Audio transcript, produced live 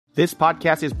This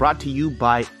podcast is brought to you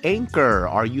by Anchor.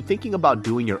 Are you thinking about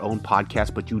doing your own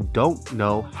podcast, but you don't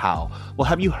know how? Well,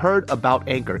 have you heard about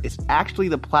Anchor? It's actually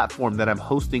the platform that I'm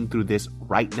hosting through this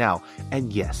right now.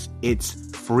 And yes,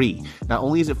 it's free. Not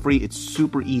only is it free, it's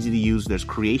super easy to use. There's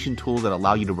creation tools that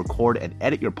allow you to record and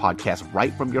edit your podcast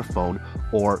right from your phone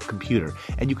or computer.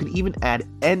 And you can even add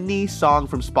any song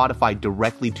from Spotify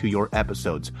directly to your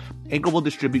episodes. Anchor will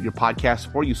distribute your podcast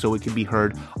for you so it can be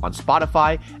heard on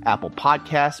Spotify, Apple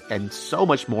Podcasts, and so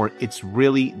much more. It's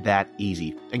really that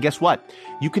easy. And guess what?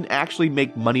 You can actually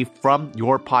make money from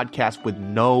your podcast with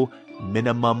no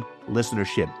minimum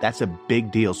listenership. That's a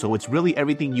big deal. So it's really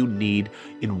everything you need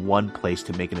in one place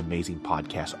to make an amazing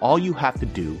podcast. All you have to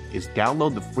do is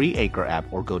download the free Anchor app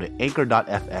or go to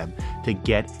anchor.fm to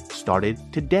get started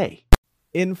today.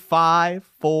 In 5,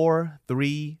 4,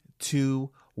 3, 2,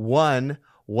 1.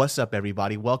 What's up,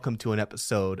 everybody? Welcome to an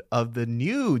episode of the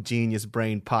new Genius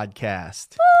Brain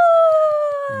podcast.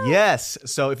 Yes.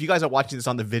 So if you guys are watching this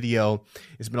on the video,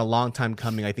 it's been a long time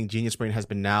coming. I think Genius Brain has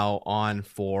been now on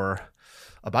for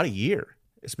about a year.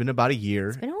 It's been about a year.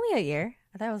 It's been only a year.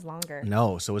 I thought it was longer.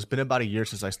 No. So it's been about a year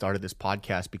since I started this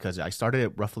podcast because I started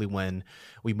it roughly when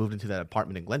we moved into that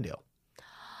apartment in Glendale.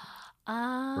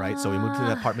 Right? So we moved to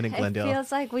that apartment in Glendale. It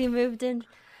feels like we moved in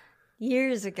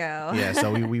years ago. Yeah,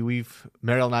 so we've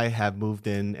Mariel and I have moved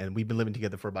in, and we've been living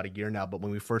together for about a year now. But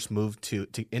when we first moved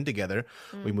in together,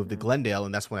 we moved to Glendale,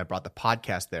 and that's when I brought the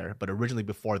podcast there. But originally,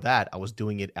 before that, I was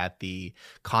doing it at the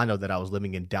condo that I was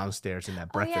living in downstairs in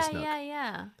that breakfast nook.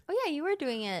 Yeah. Oh yeah, you were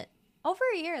doing it over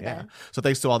a year then. So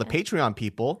thanks to all the Patreon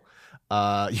people.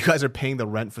 You guys are paying the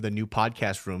rent for the new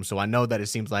podcast room. So I know that it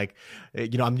seems like,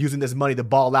 I'm using this money to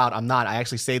ball out. I'm not. I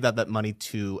actually saved that money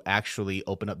to actually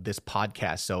open up this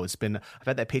podcast. So I've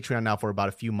had that Patreon now for about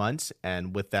a few months.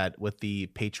 And with the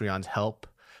Patreon's help,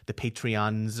 the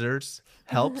Patreonzers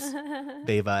helps,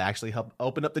 they've actually helped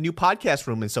open up the new podcast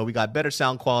room. And so we got better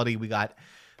sound quality. We got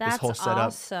this whole setup.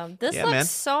 That's awesome. This looks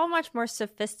so much more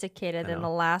sophisticated than the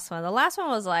last one. The last one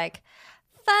was like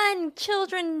fun,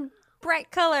 children,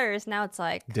 bright colors. Now it's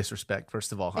like disrespect.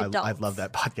 First of all, I love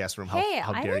that podcast room. How dare you?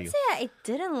 I didn't say I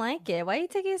didn't like it. Why are you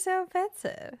taking it so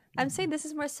offensive? I'm saying this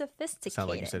is more sophisticated. Sound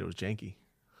like you said it was janky.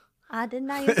 I did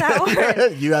not use that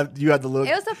word. You have the look.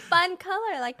 It was a fun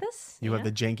color like this. You have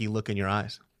the janky look in your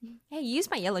eyes. Hey, you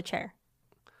used my yellow chair.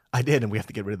 I did, and we have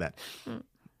to get rid of that.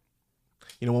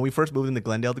 When we first moved into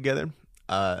Glendale together,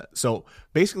 so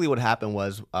basically what happened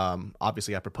was,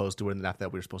 obviously I proposed to her, and after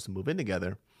that we were supposed to move in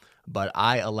together. But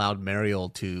I allowed Mariel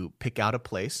to pick out a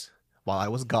place while I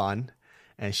was gone,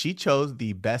 and she chose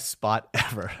the best spot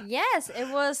ever. Yes, it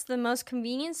was the most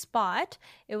convenient spot.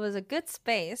 It was a good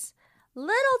space.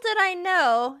 Little did I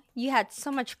know you had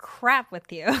so much crap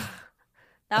with you.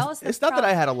 That was It's not that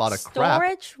I had a lot of crap.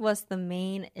 Storage was the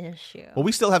main issue. Well,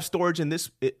 we still have storage in this.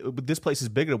 This place is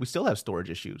bigger. We still have storage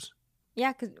issues.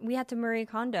 Yeah, because we had to Marie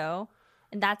Kondo.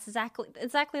 And that's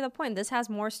exactly the point. This has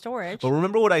more storage. But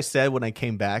remember what I said when I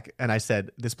came back and I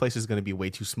said, this place is going to be way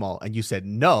too small. And you said,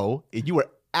 no, you were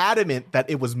adamant that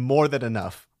it was more than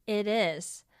enough. It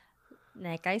is.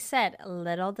 Like I said,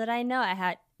 little did I know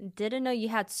didn't know you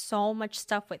had so much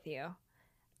stuff with you.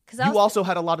 You also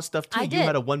had a lot of stuff too. You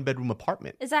had a 1-bedroom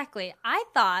apartment. Exactly. I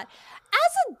thought,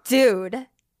 as a dude,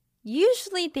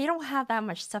 usually they don't have that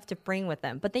much stuff to bring with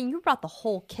them. But then you brought the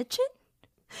whole kitchen?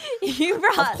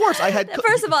 Of course, I had.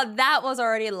 First of all, that was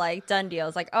already like done deal.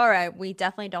 It's like, all right, we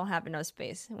definitely don't have enough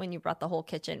space when you brought the whole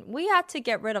kitchen. We had to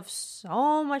get rid of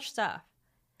so much stuff.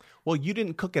 Well, you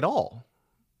didn't cook at all.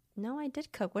 No, I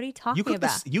did cook. What are you talking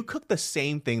about? You cooked the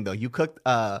same thing though. You cooked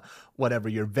whatever,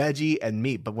 your veggie and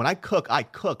meat. But when I cook.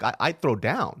 I throw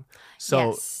down.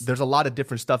 So there's a lot of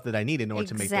different stuff that I need in order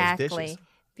to make those dishes.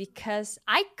 Because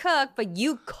I cook, but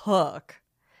you cook.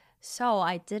 So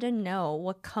I didn't know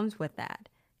what comes with that.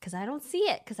 Because I don't see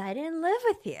it, because I didn't live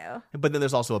with you. But then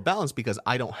there's also a balance because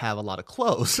I don't have a lot of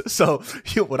clothes. So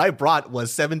what I brought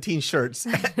was 17 shirts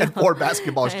and 4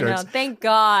 basketball shirts. I know, thank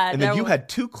God. And then you had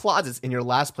 2 closets in your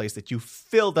last place that you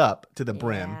filled up to the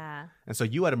brim. Yeah. And so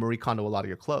you had to Marie Kondo a lot of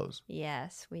your clothes.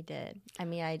 Yes, we did. I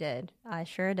mean, I did. I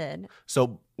sure did.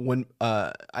 So when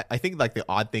I think like the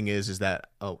odd thing is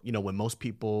that, when most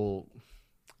people,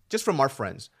 just from our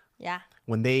friends,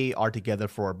 when they are together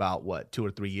for about 2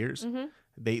 or 3 years,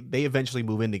 they eventually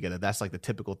move in together. That's like the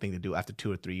typical thing to do after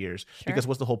 2 or 3 years. Sure. Because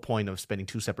what's the whole point of spending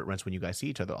 2 separate rents when you guys see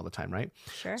each other all the time, right?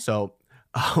 Sure. So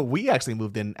we actually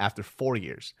moved in after 4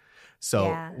 years.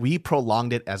 So we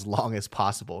prolonged it as long as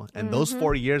possible. And those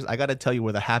 4 years, I got to tell you,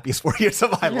 were the happiest 4 years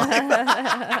of my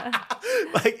life.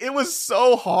 Like, it was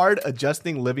so hard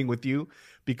adjusting living with you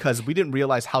because we didn't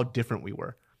realize how different we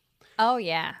were. Oh,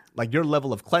 yeah. Like your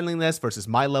level of cleanliness versus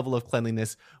my level of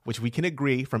cleanliness, which we can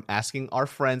agree from asking our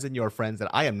friends and your friends that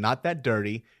I am not that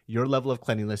dirty. Your level of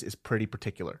cleanliness is pretty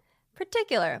particular.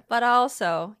 But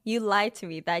also you lied to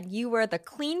me that you were the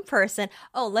clean person.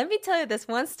 Oh, let me tell you this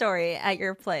one story at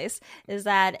your place is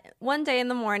that one day in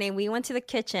the morning we went to the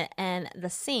kitchen and the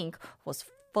sink was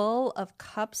full of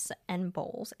cups and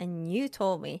bowls, and you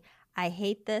told me, I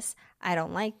hate this, I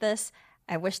don't like this,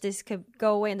 I wish this could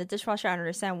go away in the dishwasher. I don't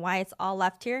understand why it's all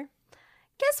left here.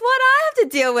 Guess what I have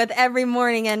to deal with every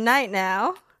morning and night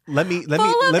now? Let me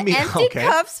empty okay.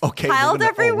 cups piled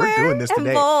everywhere, we're doing this and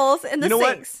today. bowls in the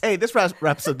What? sinks. Hey, this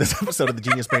wraps up this episode of the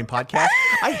Genius Brain Podcast.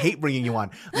 I hate bringing you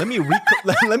on. Let me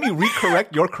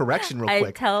recorrect your correction real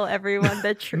quick. I tell everyone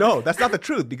the truth. No, that's not the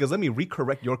truth, because let me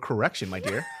recorrect your correction, my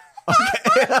dear.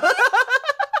 Okay.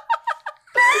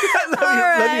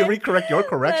 Let me recorrect your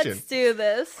correction. Let's do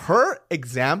this. Her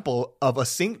example of a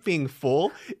sink being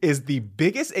full is the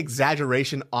biggest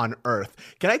exaggeration on earth.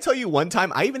 Can I tell you one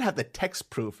time, I even have the text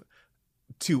proof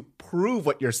to prove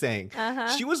what you're saying.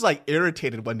 She was like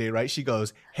irritated one day, right? She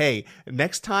goes, hey,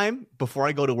 next time before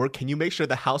I go to work, can you make sure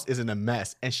the house isn't a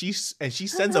mess? And she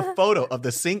sends a photo of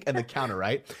the sink and the counter,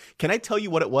 right? Can I tell you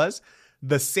what it was?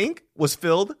 The sink was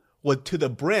filled to the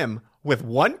brim with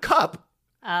one cup.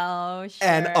 Oh, sure.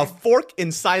 And a fork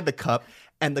inside the cup,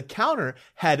 and the counter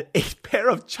had a pair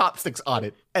of chopsticks on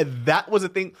it. And that was a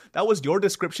thing. That was your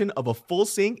description of a full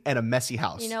sink and a messy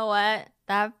house. You know what?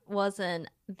 That wasn't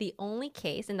the only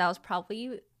case, and that was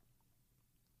probably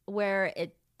where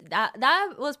that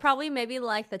was probably maybe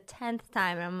like the 10th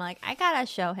time, and I'm like, I gotta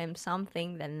show him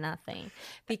something than nothing,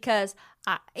 because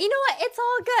you know what? It's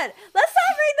all good. Let's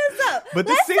not bring this up.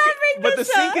 But the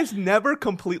sink is never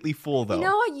completely full, though. You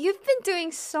know what? You've been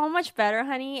doing so much better,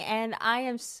 honey, and I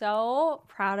am so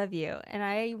proud of you, and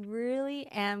I really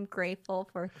am grateful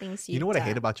for things you've done. You know what I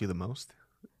hate about you the most?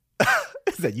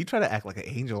 Is that you try to act like an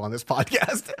angel on this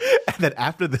podcast, and then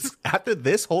after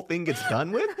this whole thing gets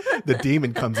done with, the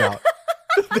demon comes out.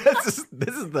 This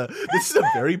is a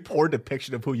very poor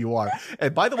depiction of who you are.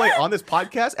 And by the way, on this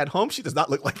podcast at home, she does not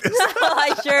look like this.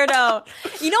 I sure don't.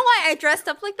 You know why I dressed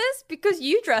up like this? Because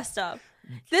you dressed up.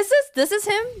 This is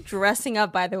him dressing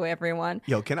up, by the way, everyone.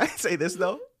 Yo, can I say this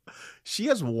though? She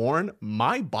has worn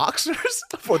my boxers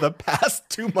for the past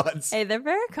 2 months. Hey, they're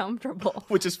very comfortable.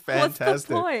 Which is fantastic. What's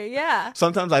the point? Yeah.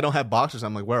 Sometimes I don't have boxers.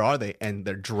 I'm like, where are they? And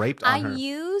they're draped on her. I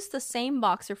used the same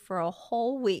boxer for a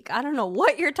whole week. I don't know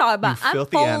what you're talking about. You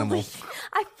filthy animal.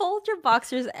 I fold your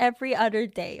boxers every other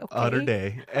day, okay? Other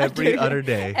day. Every other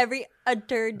day. Every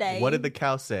other day. What did the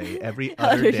cow say? Every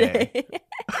other day.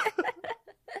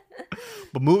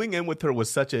 But moving in with her was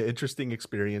such an interesting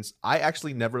experience. I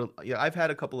actually I've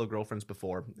had a couple of girlfriends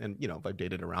before, and I've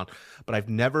dated around, but I've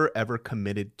never ever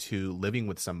committed to living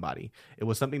with somebody. It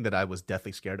was something that I was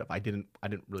deathly scared of. I didn't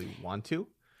really want to.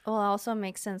 Well, it also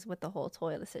makes sense with the whole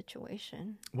toilet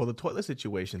situation. Well, the toilet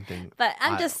situation thing. But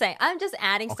I'm just saying, I'm just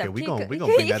adding stuff. Okay, we're gonna bring that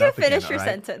up again. You can finish your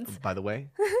sentence. By the way,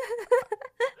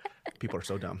 people are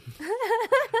so dumb.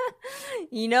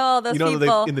 You know all those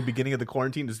people. In the beginning of the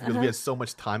quarantine, just because we had so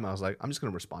much time, I was like, I'm just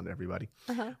going to respond to everybody.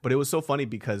 But it was so funny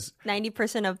because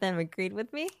 90% of them agreed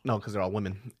with me. No, because they're all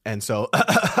women. And so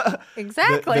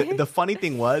exactly. The funny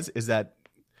thing is that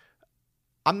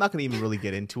I'm not going to even really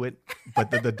get into it.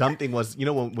 But the dumb thing was,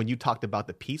 when you talked about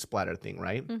the pee splatter thing,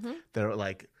 right? They're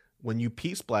like, when you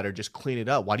pee splatter, just clean it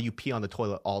up. Why do you pee on the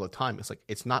toilet all the time? It's like,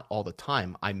 it's not all the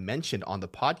time. I mentioned on the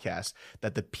podcast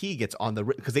that the pee gets on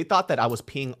because they thought that I was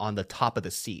peeing on the top of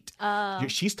the seat.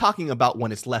 She's talking about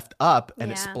when it's left up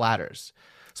and it splatters.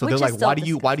 So they're like, why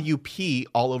do you pee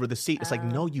all over the seat? It's like,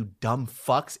 no, you dumb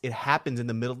fucks. It happens in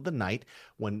the middle of the night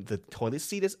when the toilet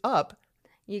seat is up.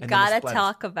 You gotta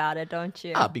talk about it, don't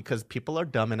you? Because people are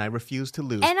dumb and I refuse to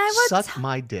lose. And I would suck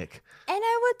my dick. And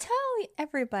I would tell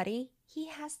everybody, he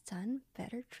has done a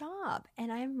better job,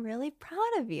 and I'm really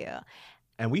proud of you.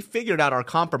 And we figured out our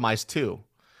compromise too,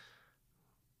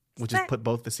 which is put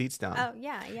both the seats down. Oh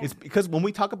yeah. It's because when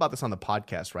we talk about this on the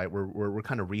podcast, right, we're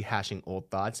kind of rehashing old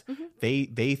thoughts. They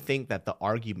think that the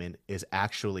argument is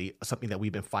actually something that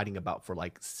we've been fighting about for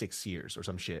like 6 years or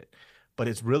some shit. But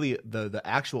it's really the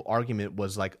actual argument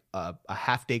was like a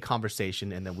half-day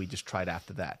conversation, and then we just tried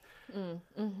after that.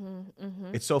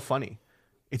 It's so funny.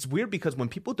 It's weird because when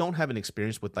people don't have an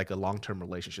experience with like a long-term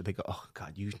relationship, they go, "Oh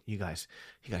God, you guys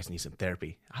need some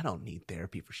therapy." I don't need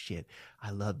therapy for shit.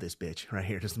 I love this bitch right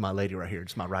here. This is my lady right here.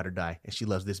 This is my ride or die, and she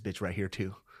loves this bitch right here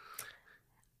too.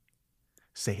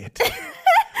 Say it.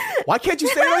 Why can't you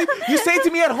say it? You say it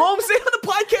to me at home. Say it on the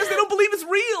podcast. They don't believe it's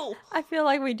real. I feel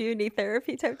like we do need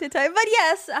therapy time to time, but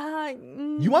yes.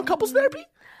 You want couples therapy?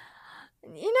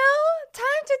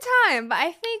 Time to time. But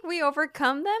I think we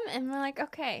overcome them and we're like,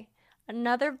 okay,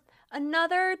 another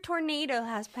tornado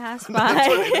has passed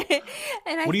by.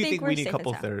 And what do you think we need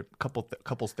couples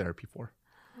therapy for?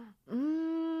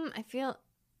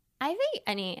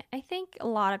 I think a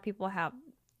lot of people have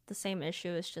the same issue.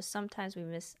 It's just sometimes we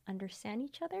misunderstand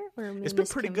each other. It's been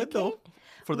pretty good though.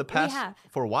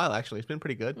 For a while actually, it's been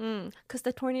pretty good. Because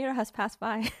the tornado has passed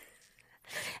by,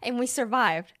 and we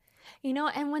survived.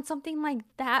 And when something like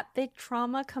that big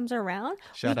trauma comes around,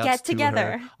 we get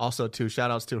together. Also, too,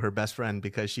 shout outs to her best friend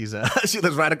because she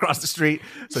lives right across the street,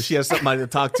 so she has somebody to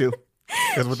talk to.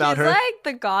 Because without her, she's like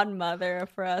the godmother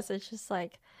for us. It's just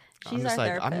like she's our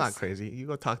therapist. I'm not crazy. You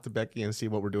go talk to Becky and see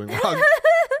what we're doing wrong.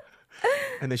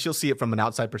 And then she'll see it from an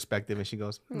outside perspective, and she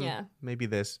goes, yeah, maybe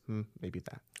this, maybe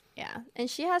that. Yeah, and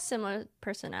she has similar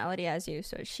personality as you,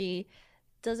 so she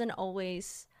doesn't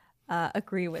always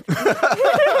agree with me,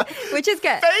 which is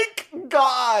good. Thank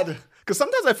God, because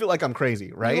sometimes I feel like I'm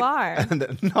crazy, right? You are. And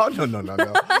then, no.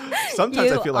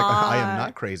 Sometimes I feel like I am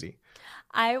not crazy.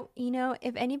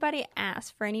 If anybody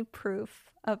asks for any proof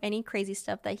of any crazy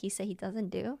stuff that he said he doesn't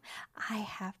do, I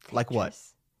have pictures. Like what?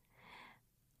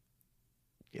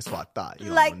 Guess what I thought.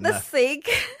 Like the sink.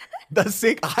 The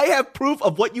sink. I have proof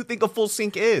of what you think a full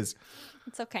sink is.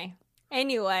 It's okay.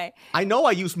 Anyway. I know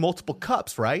I use multiple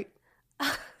cups, right?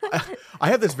 I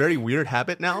have this very weird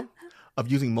habit now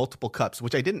of using multiple cups,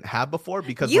 which I didn't have before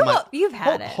because you've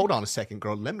had it. Hold on a second,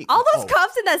 girl. All those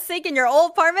cups in that sink in your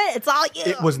old apartment, it's all you.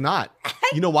 It was not.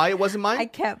 You know why it wasn't mine? I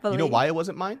can't believe. You know why it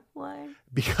wasn't mine? Why?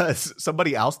 Because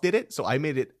somebody else did it, so I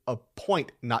made it a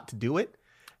point not to do it.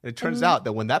 And it turns out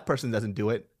that when that person doesn't do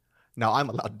it, now I'm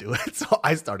allowed to do it. So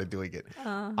I started doing it.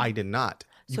 I did not.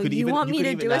 You want me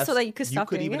to do it so that you could stop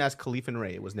doing it? You could even ask Khalif and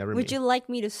Ray. It was never me. Would you like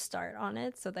me to start on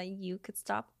it so that you could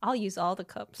stop? I'll use all the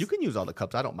cups. You can use all the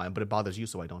cups. I don't mind, but it bothers you,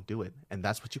 so I don't do it. And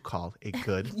that's what you call a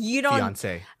good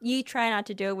fiance. You try not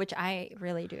to do it, which I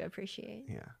really do appreciate.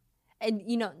 Yeah. And,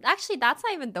 actually, that's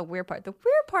not even the weird part. The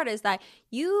weird part is that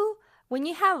when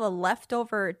you have a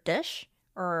leftover dish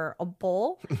or a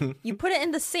bowl, you put it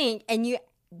in the sink and you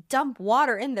dump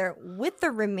water in there with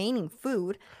the remaining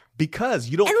food. Because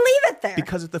you don't... And leave it there.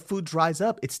 Because if the food dries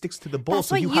up, it sticks to the bowl,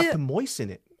 so you have to moisten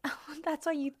it. That's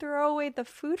why you throw away the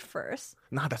food first.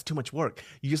 Nah, that's too much work.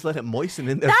 You just let it moisten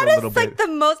in there for a little bit. That is like the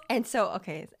most... And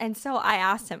so I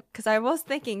asked him, because I was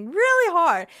thinking really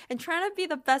hard and trying to be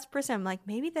the best person. I'm like,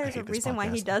 maybe there's a reason why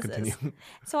he does this.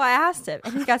 So I asked him,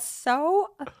 and he got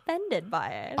so offended by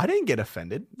it. I didn't get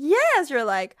offended. Yes, you're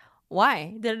like,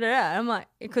 why? I'm like,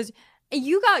 because...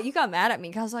 You got mad at me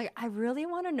because I was like, I really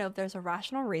want to know if there's a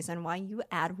rational reason why you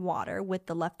add water with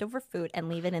the leftover food and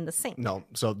leave it in the sink. No,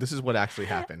 so this is what actually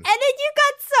happened. And then you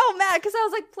got so mad because I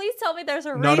was like, please tell me there's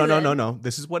a reason. No.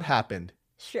 This is what happened.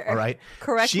 Sure. All right?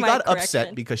 Correct. She got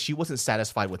upset because she wasn't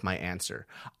satisfied with my answer.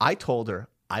 I told her,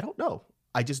 I don't know.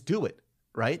 I just do it.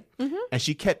 Right? Mm-hmm. And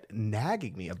she kept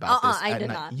nagging me about this. I did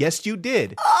not. Yes, you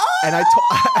did.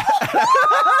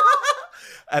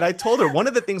 And I told her, one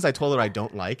of the things I told her I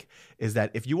don't like is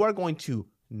that if you are going to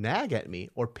nag at me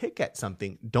or pick at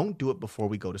something, don't do it before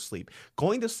we go to sleep.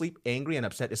 Going to sleep angry and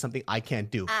upset is something I can't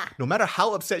do. No matter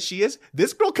how upset she is,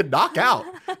 this girl could knock out.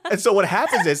 And so what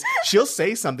happens is she'll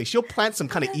say something. She'll plant some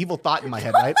kind of evil thought in my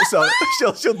head, right? So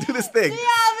she'll do this thing.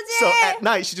 So at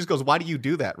night, she just goes, why do you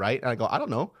do that, right? And I go, I don't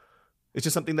know. It's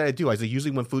just something that I do. I say,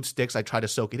 usually when food sticks, I try to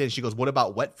soak it in. She goes, what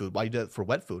about wet food? Why do you do that for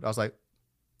wet food? I was like,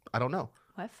 I don't know.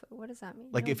 Wet food? What does that mean?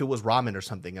 Like if it was ramen or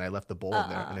something and I left the bowl in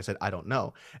there and I said, I don't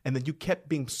know. And then you kept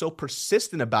being so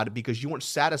persistent about it because you weren't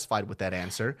satisfied with that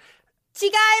answer.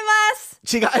 Chigaimasu!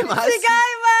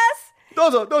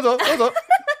 Dozo.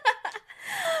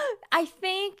 I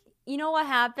think, you know what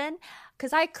happened?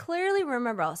 Because I clearly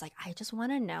remember, I was like, I just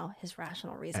want to know his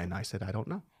rational reason. And I said, I don't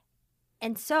know.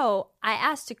 And so I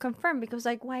asked to confirm because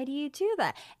like, why do you do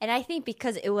that? And I think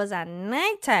because it was at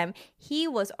nighttime, he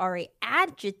was already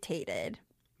agitated.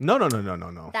 No.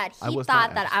 That he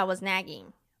thought that I was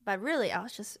nagging. But really, I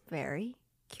was just very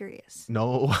curious.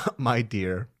 No, my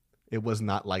dear. It was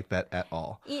not like that at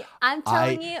all. I'm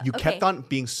telling you. You kept on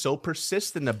being so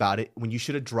persistent about it when you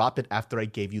should have dropped it after I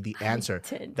gave you the answer.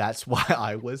 That's why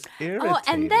I was irritated. Oh,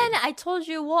 and then I told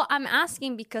you, well, I'm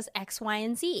asking because X, Y,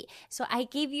 and Z. So I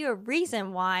gave you a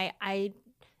reason why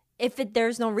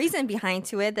there's no reason behind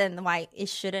to it, then why it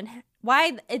shouldn't,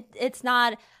 it's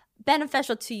not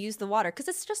beneficial to use the water because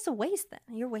it's just a waste then.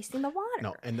 You're wasting the water.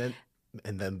 No, and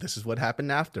then this is what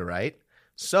happened after, right?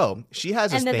 So she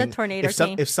has this thing. And then the tornado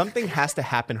came. If something has to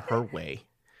happen her way,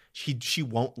 she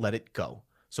won't let it go.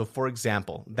 So for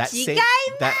example,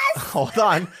 hold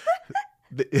on.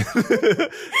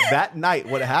 That night,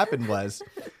 what happened was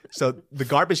So the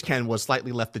garbage can was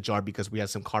slightly left ajar because we had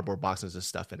some cardboard boxes and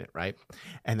stuff in it, right?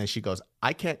 And then she goes,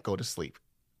 I can't go to sleep.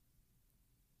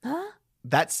 Huh?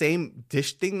 That same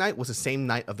dish thing night was the same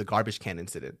night of the garbage can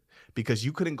incident because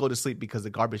you couldn't go to sleep because the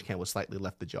garbage can was slightly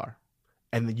left ajar.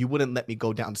 And then you wouldn't let me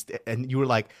go downstairs. And you were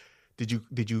like, did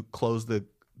you close the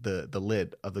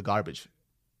lid of the garbage?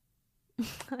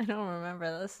 I don't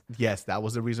remember this. Yes, that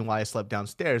was the reason why I slept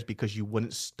downstairs, because you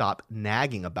wouldn't stop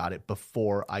nagging about it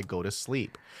before I go to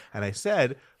sleep. And I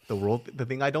said, the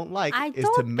thing I don't like is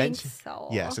to mention. So.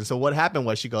 Yes. And so what happened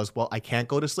was she goes, well, I can't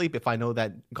go to sleep if I know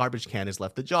that garbage can is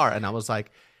left ajar. And I was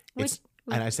like, and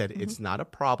I said, it's not a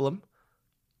problem.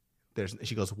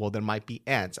 She goes, well, there might be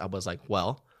ants. I was like,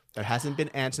 well, there hasn't been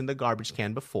ants in the garbage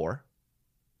can before,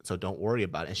 so don't worry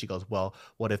about it. And she goes, well,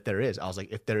 what if there is? I was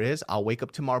like, if there is, I'll wake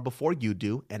up tomorrow before you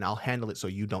do, and I'll handle it so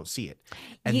you don't see it.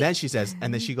 And then she says,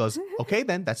 and then she goes, okay,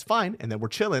 then that's fine. And then we're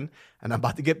chilling, and I'm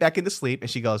about to get back into sleep. And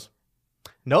she goes,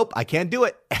 nope, I can't do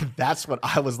it. And that's when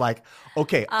I was like,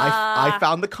 okay, I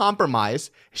found the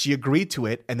compromise. She agreed to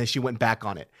it, and then she went back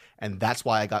on it. And that's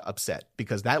why I got upset,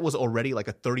 because that was already like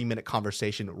a 30-minute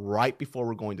conversation right before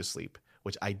we're going to sleep,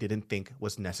 which I didn't think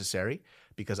was necessary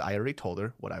because I already told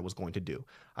her what I was going to do.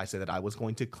 I said that I was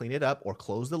going to clean it up or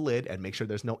close the lid and make sure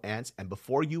there's no ants. And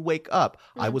before you wake up,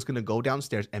 I was going to go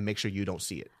downstairs and make sure you don't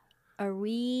see it. Are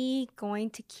we going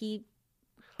to keep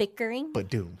bickering? But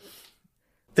doom.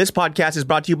 This podcast is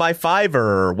brought to you by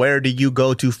Fiverr. Where do you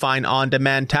go to find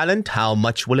on-demand talent? How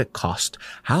much will it cost?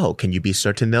 How can you be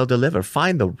certain they'll deliver?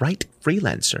 Find the right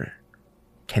freelancer.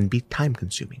 Can be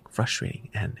time-consuming, frustrating,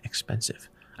 and expensive.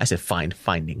 I said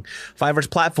finding. Fiverr's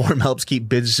platform helps keep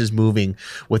businesses moving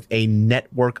with a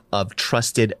network of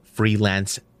trusted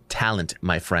freelance talent,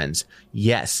 my friends.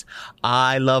 Yes,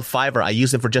 I love Fiverr. I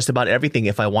use it for just about everything.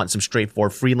 If I want some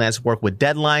straightforward freelance work with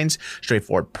deadlines,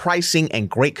 straightforward pricing, and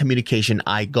great communication,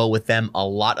 I go with them. A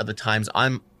lot of the times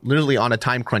I'm literally on a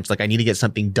time crunch. Like I need to get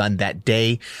something done that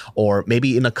day or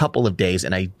maybe in a couple of days,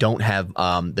 and I don't have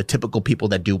the typical people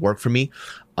that do work for me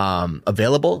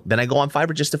available, then I go on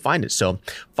Fiverr just to find it. So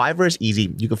Fiverr is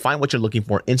easy. You can find what you're looking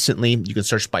for instantly. You can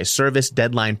search by service,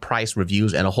 deadline, price,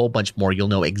 reviews, and a whole bunch more. You'll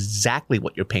know exactly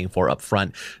what you're paying for up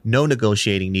front. No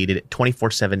negotiating needed.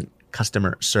 24/7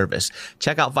 customer service.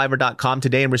 Check out Fiverr.com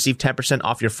today and receive 10%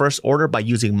 off your first order by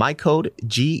using my code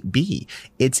GB.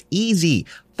 It's easy.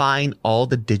 Find all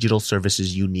the digital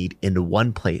services you need in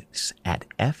one place at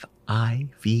Fiverr.com,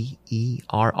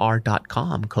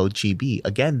 code GB.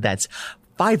 Again, that's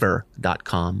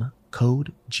Fiverr.com,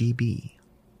 code GB.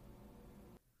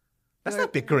 That's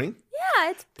not bickering. Yeah,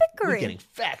 it's bickering. We're getting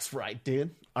facts right,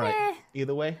 dude. All right.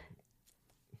 Either way.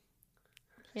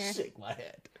 Here. Shake my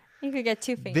head. You could get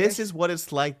 2 fingers. This is what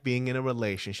it's like being in a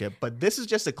relationship. But this is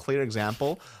just a clear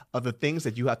example of the things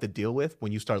that you have to deal with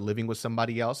when you start living with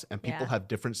somebody else, and people have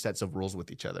different sets of rules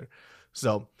with each other.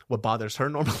 So what bothers her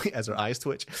normally, as her eyes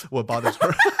twitch, what bothers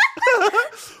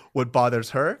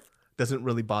her doesn't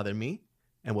really bother me.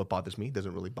 And what bothers me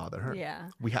doesn't really bother her. Yeah.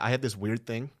 I have this weird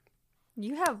thing.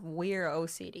 You have weird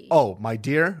OCD. Oh, my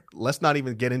dear, let's not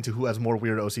even get into who has more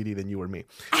weird OCD than you or me.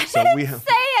 So I didn't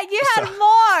say it. You had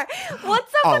more.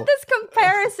 What's up with this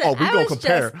comparison? Oh, we gonna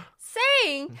compare. Just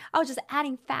saying. I was just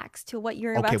adding facts to what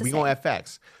you're about to say. Okay, we gonna add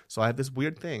facts. So I have this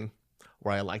weird thing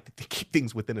where I like to keep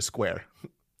things within a square.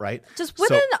 Right? Just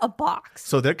within a box.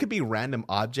 So there could be random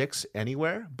objects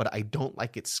anywhere, but I don't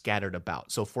like it scattered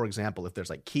about. So for example, if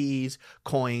there's like keys,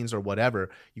 coins, or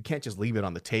whatever, you can't just leave it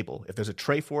on the table. If there's a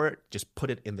tray for it, just put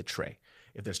it in the tray.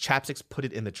 If there's chapsticks, put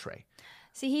it in the tray.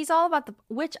 See, he's all about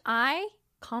which I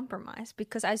compromise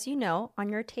because as you know, on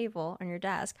your table, on your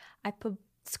desk, I put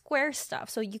square stuff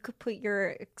so you could put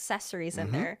your accessories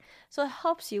in there. So it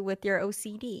helps you with your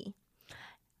OCD.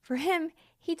 For him,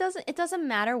 it doesn't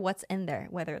matter what's in there,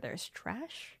 whether there's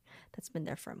trash that's been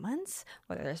there for months,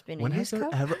 whether there's been when has there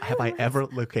ever have I ever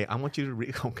okay, I want you to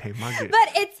read okay, Margaret.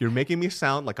 But you're making me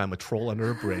sound like I'm a troll under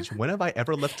a bridge. When have I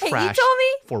ever left trash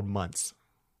for months?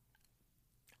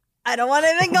 I don't want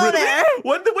to even go there.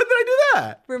 When did I do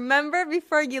that? Remember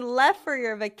before you left for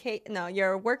your vacation? No,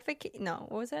 your work vacation. No,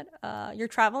 what was it? You're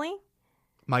traveling?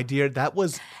 My dear, that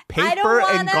was paper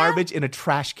and garbage in a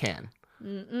trash can.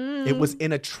 It was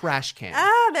in a trash can.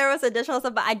 There was additional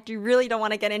stuff, but I really don't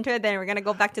want to get into it. Then we're going to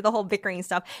go back to the whole bickering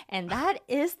stuff. And that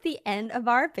is the end of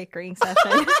our bickering session.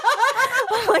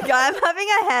 Oh my God, I'm having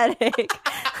a headache.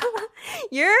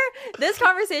 This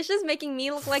conversation is making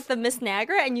me look like the Miss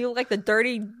Niagara and you look like the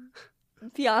dirty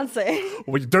fiance.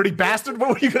 Well, you dirty bastard? What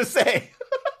were you going to say?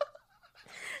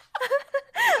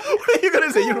 What are you going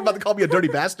to say? You were about to call me a dirty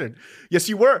bastard. Yes,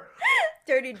 you were.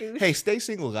 Dirty douche. Hey, stay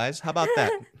single, guys. How about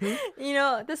that? You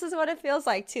know, this is what it feels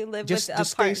like to live with a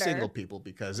Just partner. stay single, people,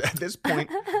 because at this point,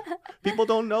 people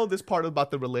don't know this part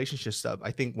about the relationship stuff.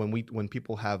 I think when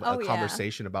people have a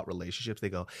conversation about relationships, they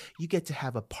go, "You get to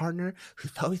have a partner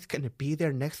who's always going to be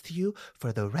there next to you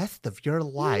for the rest of your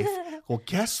life." Well,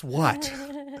 guess what?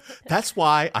 That's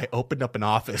why I opened up an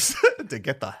office to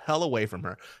get the hell away from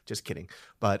her. Just kidding.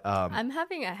 But I'm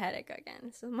having a headache again.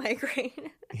 It's a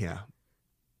migraine. Yeah.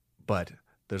 But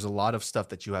there's a lot of stuff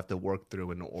that you have to work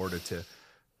through in order to.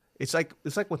 It's like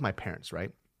with my parents,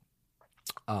 right?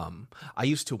 I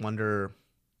used to wonder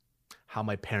how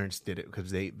my parents did it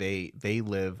because they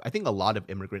live. I think a lot of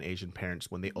immigrant Asian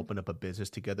parents, when they open up a business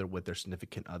together with their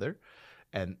significant other,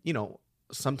 and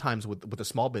sometimes with the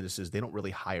small businesses, they don't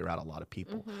really hire out a lot of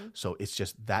people. So it's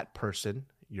just that person,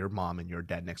 your mom and your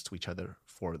dad, next to each other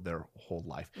for their whole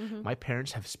life. My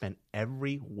parents have spent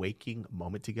every waking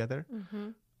moment together.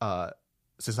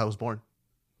 Since I was born.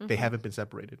 They haven't been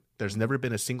separated. There's never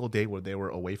been a single day where they were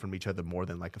away from each other more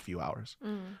than like a few hours.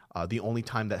 The only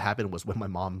time that happened was when my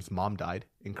mom's mom died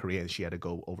in Korea and she had to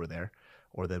go over there,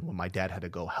 or then when my dad had to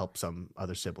go help some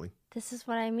other sibling. This is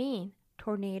what I mean.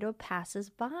 Tornado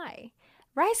passes by.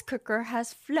 Rice cooker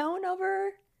has flown over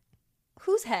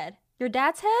whose head? Your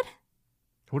dad's head?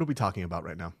 What are we talking about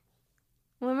right now?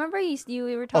 Well, remember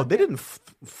we were talking. Oh, they didn't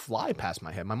fly past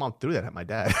my head. My mom threw that at my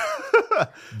dad.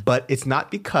 But it's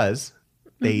not because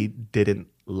they didn't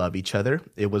love each other.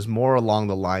 It was more along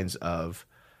the lines of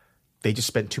they just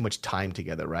spent too much time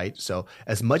together, right? So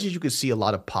as much as you could see a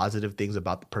lot of positive things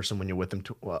about the person when you're with them,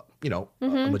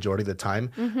 a majority of the time,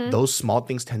 those small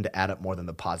things tend to add up more than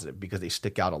the positive because they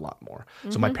stick out a lot more.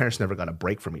 So my parents never got a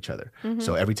break from each other.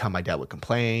 So every time my dad would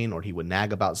complain or he would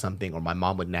nag about something or my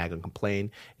mom would nag and complain,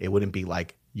 it wouldn't be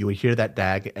like you would hear that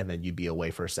nag and then you'd be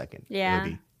away for a second. Yeah. It would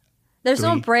be There's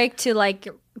no break to like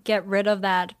get rid of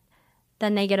the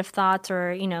negative thoughts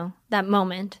or, that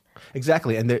moment.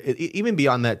 Exactly. And even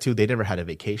beyond that too, they never had a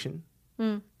vacation.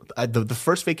 The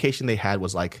first vacation they had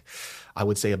was like, I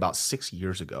would say about 6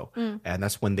 years ago. And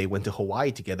that's when they went to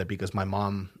Hawaii together because my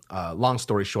mom, long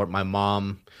story short, my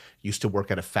mom used to work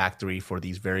at a factory for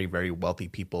these very, very wealthy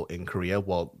people in Korea.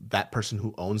 Well, that person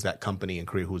who owns that company in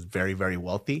Korea, who is very, very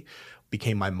wealthy,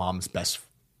 became my mom's best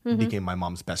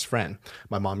friend.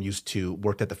 My mom used to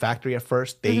work at the factory at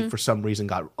first. They, for some reason,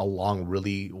 got along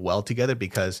really well together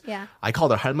because I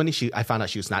called her halmoni. I found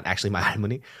out she was not actually my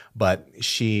halmoni, but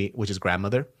which is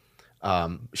grandmother.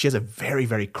 She has a very,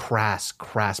 very crass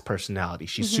personality.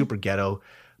 She's super ghetto,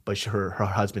 but her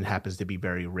husband happens to be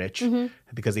very rich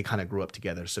because they kind of grew up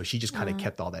together. So she just kind of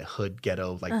kept all that hood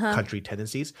ghetto country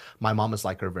tendencies. My mom is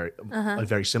like her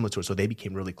very similar to her. So they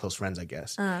became really close friends, I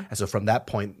guess. And so from that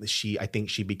point, I think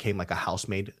she became like a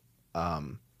housemaid.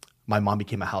 My mom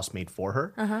became a housemaid for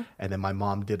her. And then my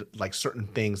mom did like certain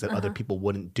things that other people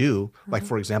wouldn't do. Like,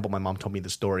 for example, my mom told me the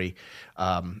story.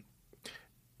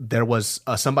 There was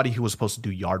somebody who was supposed to do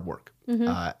yard work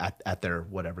at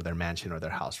their mansion or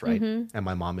their house, right? And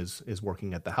my mom is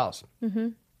working at the house.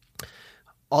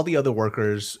 All the other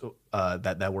workers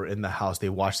that were in the house, they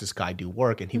watched this guy do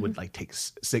work, and he would like take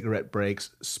cigarette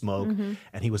breaks, smoke,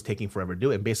 and he was taking forever to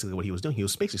do it. And basically what he was doing, he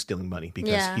was basically stealing money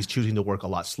because he's choosing to work a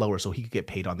lot slower so he could get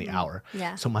paid on the hour.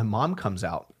 So my mom comes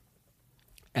out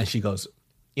and she goes,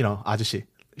 Ajashi,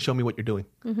 show me what you're doing.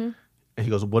 And he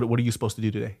goes, what are you supposed to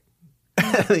do today?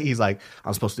 He's like,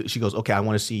 I'm supposed to. She goes, okay, I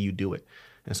want to see you do it.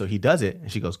 And so he does it,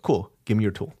 and she goes, cool, give me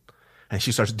your tool. And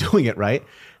she starts doing it, right?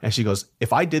 And she goes,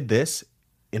 if I did this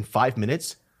in 5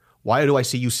 minutes, why do I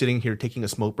see you sitting here taking a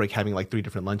smoke break, having like 3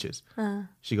 different lunches?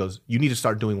 She goes, you need to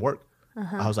start doing work.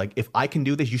 I was like, if I can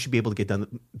do this, you should be able to get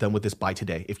done with this by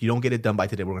today. If you don't get it done by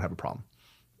today, we're gonna have a problem.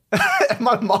 And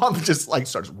my mom just like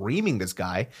starts reaming this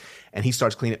guy, and he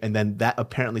starts cleaning. And then that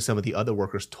apparently some of the other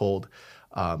workers told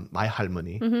my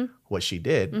halmoni what she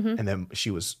did, and then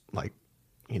she was like,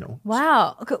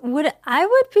 wow. I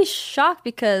would be shocked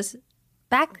because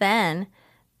back then,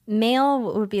 male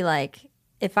would be like,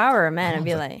 if I were a man, I'd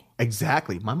be like,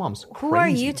 exactly. My mom's crazy. Who are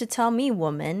you to tell me,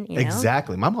 woman?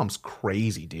 Exactly. My mom's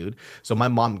crazy, dude. So my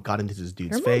mom got into this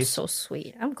dude's Your face. Mom's so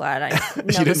sweet. I'm glad I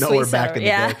know she didn't know her back in the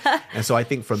day. Yeah. And so I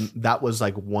think that was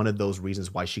like one of those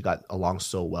reasons why she got along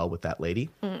so well with that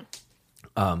lady.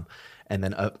 And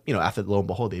then, after lo and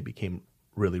behold, they became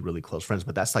really, really close friends.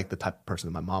 But that's like the type of person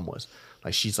that my mom was.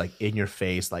 Like, she's like in your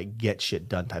face, like get shit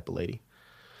done type of lady.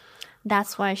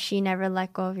 That's why she never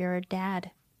let go of your dad.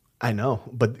 I know.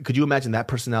 But could you imagine that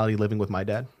personality living with my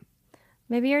dad?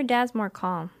 Maybe your dad's more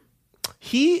calm.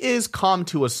 He is calm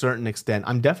to a certain extent.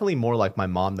 I'm definitely more like my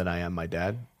mom than I am my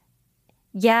dad.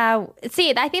 Yeah.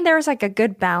 See, I think there's like a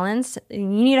good balance. You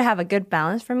need to have a good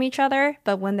balance from each other.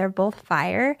 But when they're both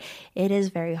fire, it is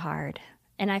very hard.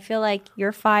 And I feel like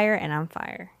you're fire and I'm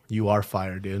fire. You are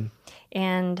fire, dude.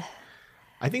 And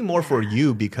I think more for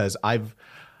you because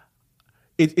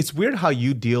it's weird how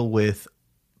you deal with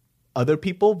other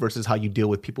people versus how you deal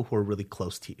with people who are really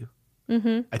close to you.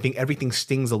 I think everything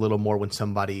stings a little more when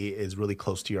somebody is really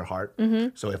close to your heart.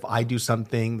 So if I do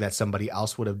something that somebody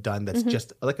else would have done that's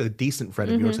just like a decent friend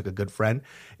of yours, like a good friend,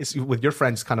 it's with your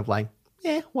friends kind of like,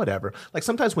 whatever. Like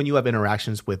sometimes when you have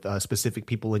interactions with specific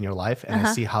people in your life and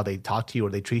I see how they talk to you or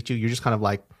they treat you, you're just kind of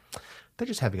like, they're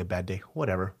just having a bad day.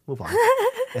 Whatever, move on.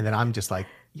 And then I'm just like,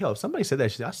 yo, if somebody said that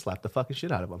shit, I'd slap the fucking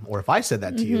shit out of them. Or if I said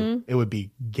that to you, it would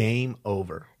be game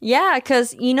over. yeah,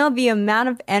 because you know the amount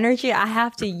of energy I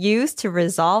have to use to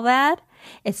resolve that,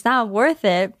 it's not worth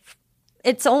it.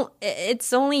 It's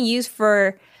only used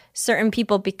for certain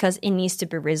people because it needs to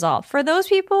be resolved. For those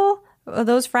people, or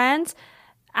those friends,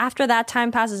 after that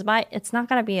time passes by, it's not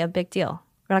going to be a big deal.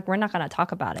 We're not going to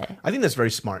talk about it. I think that's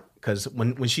very smart because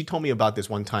when she told me about this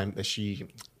one time that she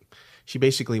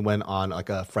basically went on like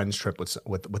a friends trip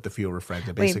with a few of her friends.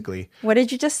 And basically, Wait, what did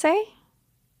you just say?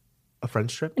 a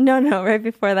friends trip? No, right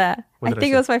before that. What I did I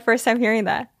think say? it was my first time hearing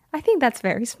that. I think that's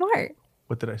very smart.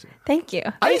 What did I say? Thank you.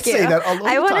 I Thank didn't say you. that all the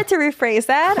I time. wanted to rephrase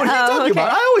that. What are you talking okay.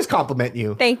 about? I always compliment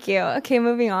you. Thank you. Okay,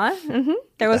 moving on.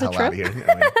 There was The a hell out trip. of here.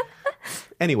 I mean,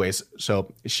 anyways,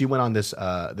 so she went on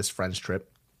this friends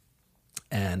trip,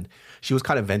 and she was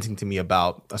kind of venting to me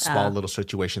about a small little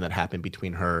situation that happened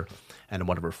between her and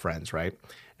one of her friends, right?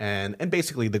 And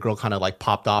basically the girl kind of like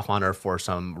popped off on her for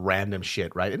some random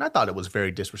shit, right? And I thought it was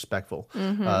very disrespectful.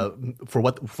 For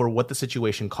what the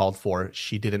situation called for,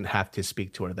 she didn't have to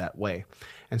speak to her that way.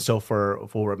 And so for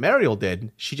what Mariel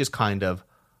did, she just kind of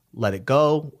let it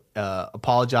go,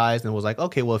 apologized, and was like,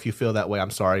 okay, well, if you feel that way,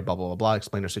 I'm sorry, blah, blah, blah, blah,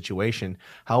 explain her situation.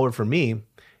 However, for me,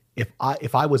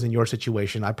 if I was in your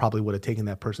situation, I probably would have taken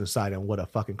that person's side and would have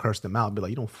fucking cursed them out and be like,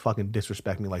 you don't fucking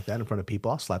disrespect me like that in front of people.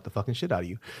 I'll slap the fucking shit out of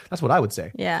you. That's what I would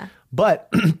say. Yeah. But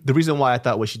the reason why I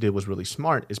thought what she did was really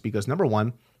smart is because, number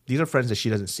one, these are friends that she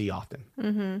doesn't see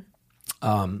often.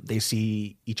 They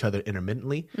see each other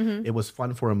intermittently. It was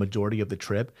fun for a majority of the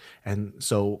trip. And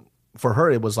so for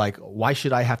her, it was like, why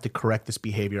should I have to correct this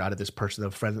behavior out of this person,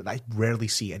 a friend that I rarely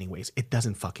see anyways? It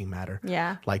doesn't fucking matter.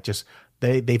 Yeah. Like just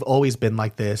they've always been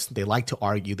like this. They like to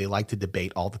argue. They like to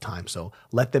debate all the time. So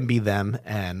let them be them,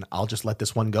 and I'll just let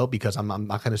this one go because I'm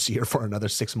not going to see her for another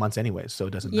 6 months anyways. So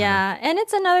it doesn't matter. Yeah. And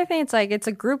it's another thing. It's like, it's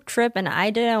a group trip and I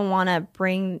didn't want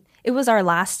to it was our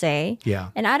last day. Yeah.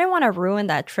 And I didn't want to ruin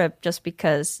that trip just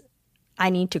because I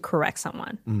need to correct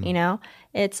someone, you know?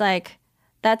 It's like,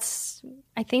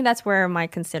 I think that's where my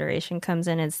consideration comes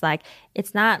in. It's like,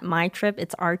 it's not my trip,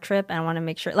 it's our trip. And I want to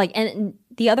make sure, like, and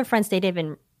the other friends, they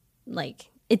didn't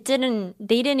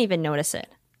even notice it.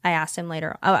 I asked him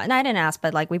later. Oh, and I didn't ask,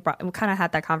 but like we kind of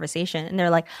had that conversation and they're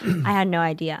like, I had no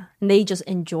idea. And they just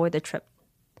enjoyed the trip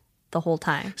the whole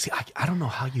time. See, I don't know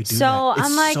how you do So that. It's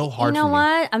I'm like, so hard you know for me.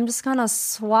 what? I'm just going to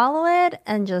swallow it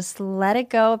and just let it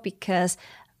go because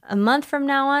a month from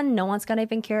now on, no one's going to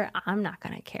even care. I'm not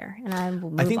going to care. And I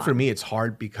will move I think on. for me, it's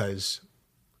hard because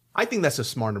I think that's a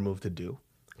smarter move to do.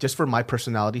 Just for my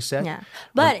personality set. Yeah.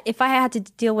 But if I had to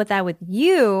deal with that with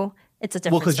you, it's a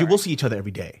different Well, because you story. will see each other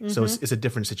every day. So it's a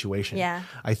different situation. Yeah.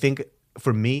 I think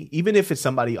for me, even if it's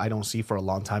somebody I don't see for a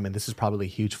long time, and this is probably a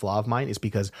huge flaw of mine, is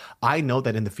because I know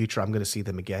that in the future I'm going to see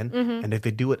them again. And if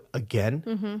they do it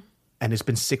again, and it's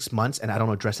been 6 months and I don't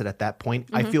address it at that point,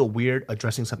 I feel weird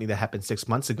addressing something that happened 6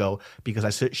 months ago because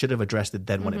I should have addressed it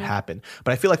then when it happened.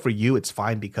 But I feel like for you, it's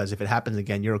fine because if it happens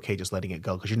again, you're okay just letting it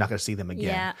go because you're not going to see them again.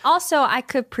 Yeah. Also, I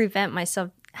could prevent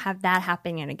myself have that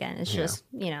happening again. It's just,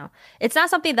 it's not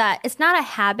something it's not a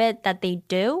habit that they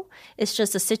do. It's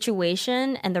just a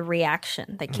situation and the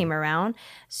reaction that came around.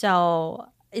 So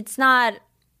it's not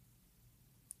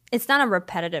a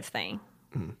repetitive thing,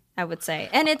 I would say.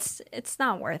 And it's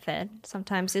not worth it.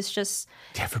 Sometimes it's just,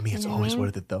 Yeah, for me, it's always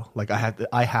worth it though. Like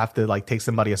I have to like take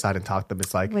somebody aside and talk to them.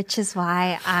 It's like, which is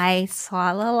why I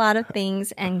swallow a lot of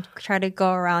things and try to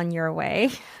go around your way.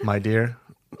 my dear.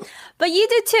 But you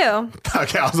do too.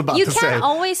 Okay, I was about You to can't say.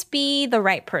 always be the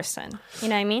right person. You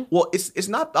know what I mean? Well, it's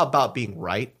not about being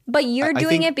right. But you're I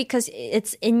doing think- it because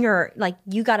it's in your, like,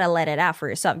 you got to let it out for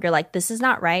yourself. You're like, this is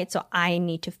not right, so I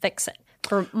need to fix it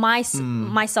for my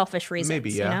selfish reasons.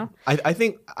 Maybe, yeah. You know?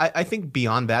 I think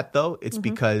beyond that though, it's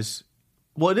because,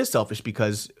 well, it is selfish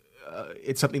because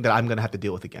it's something that I'm going to have to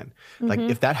deal with again. Like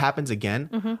if that happens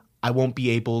again, I won't be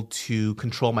able to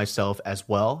control myself as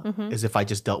well as if I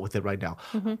just dealt with it right now.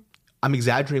 I'm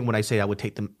exaggerating when I say I would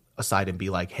take them aside and be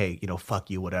like, hey, fuck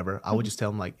you, whatever. I would just tell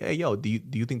them like, hey, yo, do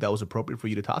you think that was appropriate for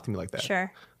you to talk to me like that?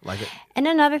 Sure. Like, and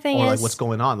another thing or is, like, what's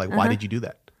going on? Like, why did you do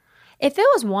that? If it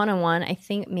was one-on-one, I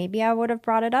think maybe I would have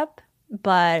brought it up,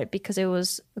 but because it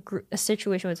was a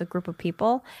situation with a group of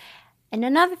people. And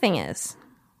another thing is,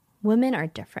 women are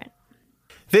different.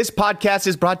 This podcast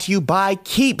is brought to you by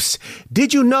Keeps.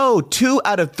 Did you know 2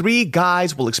 out of 3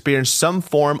 guys will experience some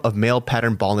form of male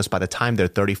pattern baldness by the time they're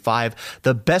 35?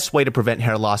 The best way to prevent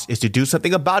hair loss is to do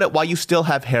something about it while you still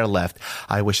have hair left.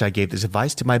 I wish I gave this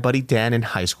advice to my buddy Dan in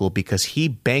high school because he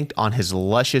banked on his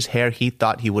luscious hair. He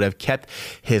thought he would have kept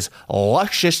his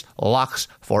luscious locks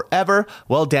forever.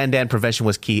 Well, Dan, prevention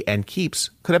was key, and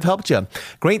Keeps could have helped you.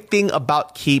 Great thing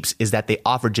about Keeps is that they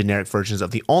offer generic versions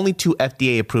of the only 2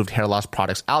 FDA-approved hair loss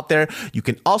products out there. You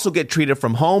can also get treated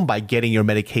from home by getting your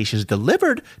medications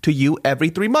delivered to you every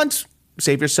 3 months.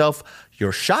 Save yourself,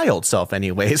 your shy old self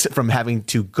anyways, from having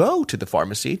to go to the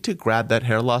pharmacy to grab that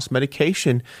hair loss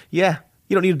medication. Yeah.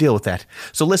 You don't need to deal with that.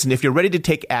 So listen, if you're ready to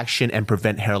take action and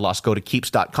prevent hair loss, go to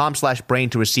keeps.com/brain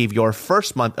to receive your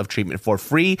first month of treatment for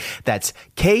free. That's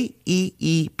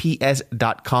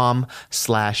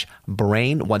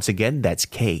KEEPS.com/brain. Once again, that's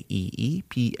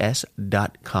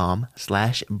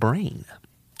KEEPS.com/brain.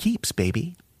 Keeps,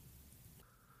 baby.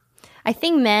 I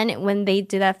think men, when they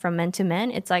do that from men to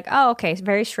men, it's like, oh, okay, it's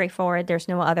very straightforward. There's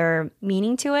no other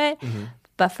meaning to it. Mm-hmm.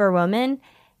 But for women,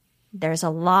 there's a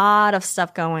lot of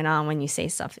stuff going on when you say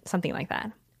something like that.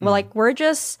 Well, like we're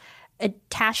just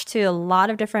attached to a lot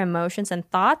of different emotions and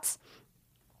thoughts.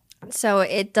 So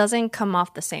it doesn't come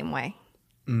off the same way.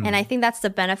 And I think that's the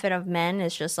benefit of men.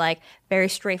 It's just like very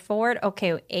straightforward.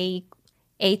 Okay,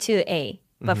 A to A.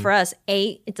 But for us,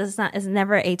 it's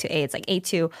never A to A. It's like A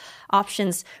to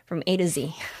options from A to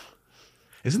Z.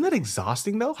 Isn't that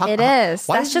exhausting, though? It is.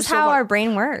 That's just how our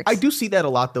brain works. I do see that a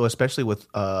lot, though, especially with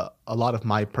a lot of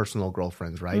my personal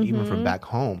girlfriends, right? Even from back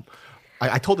home.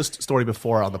 I told this story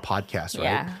before on the podcast, right?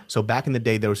 Yeah. So back in the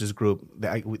day, there was this group.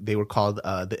 They were called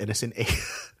the Innocent A.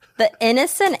 The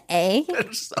Innocent A?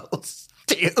 They're so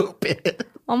stupid.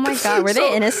 Oh, my God. Were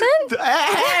they innocent?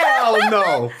 Hell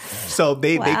no. So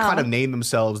they kind of named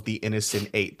themselves the Innocent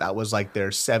 8. That was like their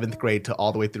 7th grade to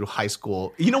all the way through high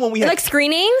school. You know when we had... Like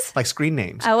screen names? Like screen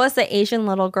names. I was the Asian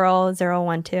little girl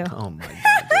 012. Oh, my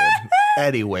God, dude.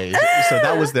 Anyways, so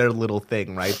that was their little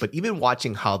thing, right? But even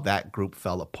watching how that group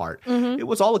fell apart, it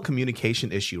was all a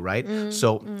communication issue, right?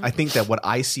 So I think that what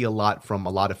I see a lot from a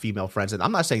lot of female friends, and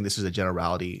I'm not saying this is a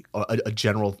generality or a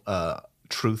general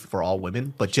truth for all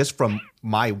women, but just from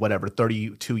my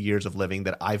 32 years of living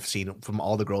that I've seen from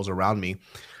all the girls around me,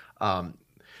 I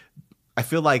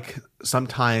feel like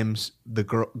sometimes the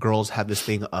girls have this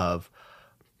thing of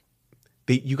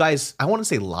you guys, I want to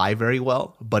say lie very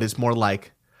well, but it's more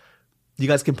like you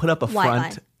guys can put up a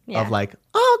front of like,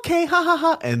 oh, okay, ha ha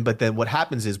ha, but then what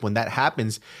happens is when that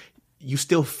happens, you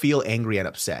still feel angry and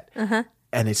upset.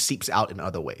 And it seeps out in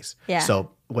other ways. Yeah.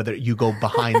 So whether you go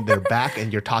behind their back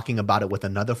and you're talking about it with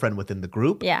another friend within the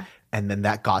group, and then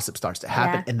that gossip starts to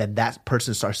happen, and then that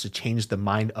person starts to change the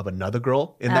mind of another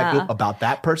girl in that group about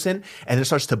that person, and it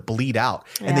starts to bleed out.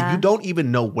 And then you don't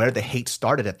even know where the hate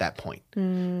started at that point.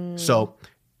 So...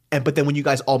 But then when you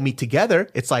guys all meet together,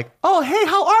 it's like, oh, hey,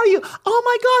 how are you? Oh,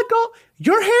 my God, girl,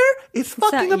 your hair is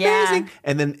fucking amazing.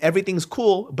 And then everything's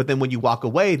cool. But then when you walk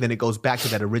away, then it goes back to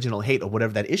that original hate or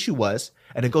whatever that issue was.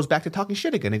 And it goes back to talking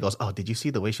shit again. It goes, oh, did you see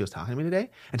the way she was talking to me today?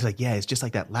 And it's like, yeah, it's just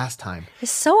like that last time.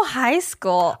 It's so high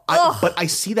school. But I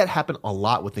see that happen a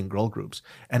lot within girl groups.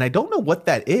 And I don't know what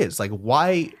that is. Like,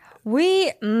 why... そ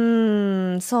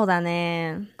うだ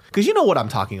ね. Because you know what I'm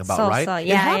talking about, right?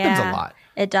 Yeah, it happens a lot.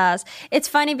 It does. It's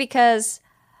funny because,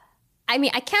 I mean,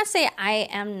 I can't say I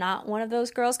am not one of those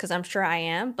girls because I'm sure I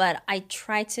am, but I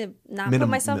try to not put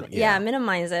myself,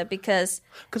 minimize it because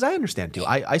I understand too.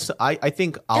 I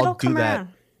think I'll do that.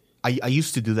 I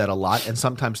used to do that a lot, and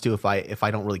sometimes too if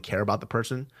I don't really care about the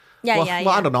person. Well,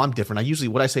 I don't know. I'm different. I usually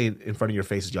what I say in front of your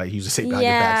face is I usually say behind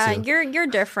your back too. You're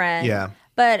different. Yeah.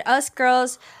 But us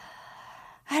girls,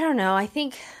 I don't know. I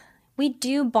think we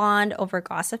do bond over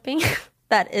gossiping.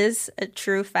 That is a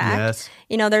true fact. Yes.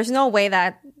 You know, there's no way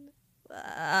that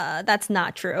that's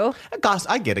not true.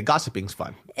 I get it. Gossiping's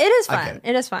fun. It is fun.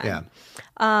 It is fun. Yeah.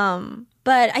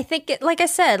 But I think, like I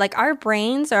said, like our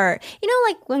brains are, you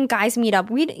know, like when guys meet up,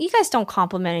 you guys don't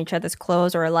compliment each other's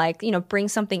clothes or like, you know, bring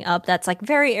something up that's like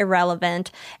very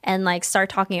irrelevant and like start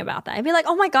talking about that. I'd be like,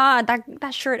 oh my God,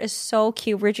 that shirt is so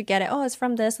cute. Where'd you get it? Oh, it's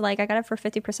from this. Like I got it for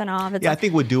 50% off. It's I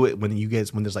think we'll do it when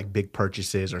there's like big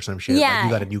purchases or some shit. Yeah. Like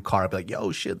you got a new car, I'd be like,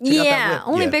 yo, shit. Check out that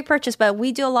whip. Only big purchase, but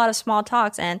we do a lot of small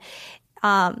talks and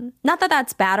not that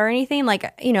that's bad or anything.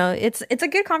 Like, it's a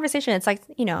good conversation. It's like,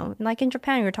 like in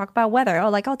Japan, we talk about weather. Oh,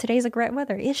 like, oh, today's a great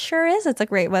weather. It sure is. It's a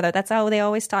great weather. That's how they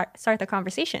always start the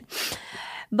conversation.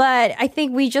 But I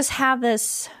think we just have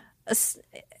this,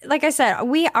 like I said,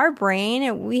 our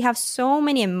brain, we have so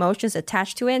many emotions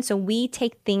attached to it. And so we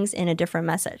take things in a different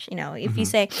message. If you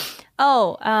say,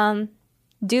 oh,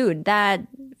 dude, that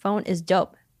phone is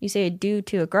dope. You say a dude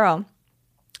to a girl,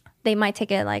 they might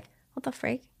take it like, what the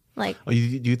freak? Like, do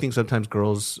you think sometimes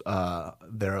girls,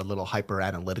 they're a little hyper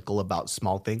analytical about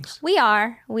small things? We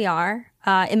are.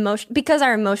 Because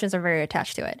our emotions are very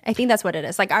attached to it. I think that's what it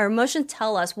is. Like, our emotions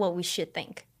tell us what we should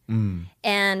think.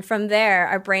 And from there,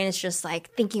 our brain is just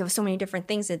like thinking of so many different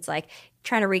things. It's like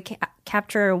trying to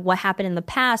recapture what happened in the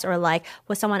past, or like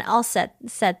what someone else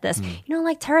said this.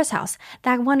 Like Terrace House,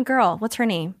 that one girl, what's her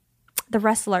name? The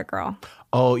wrestler girl.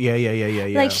 Oh,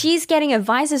 yeah. Like, she's getting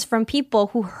advices from people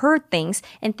who heard things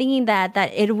and thinking that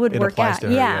it would work out.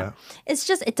 Her, yeah. It's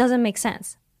just, it doesn't make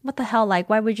sense. What the hell? Like,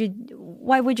 why would you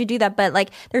do that? But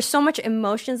like, there's so much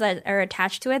emotions that are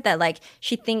attached to it that like,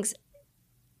 she thinks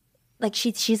like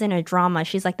she's in a drama.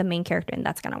 She's like the main character and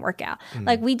that's going to work out.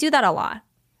 Like, we do that a lot.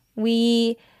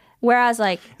 Whereas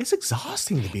like, it's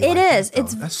exhausting to be it like is. That,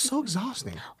 that's so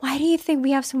exhausting. Why do you think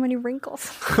we have so many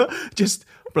wrinkles? Just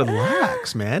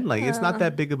relax, man. Like, it's not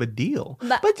that big of a deal.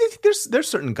 But there's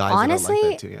certain guys honestly, that are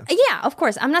like that too. Yeah, of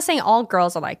course. I'm not saying all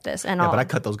girls are like this and all. But I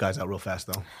cut those guys out real fast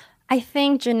though. I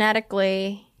think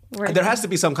genetically, there has to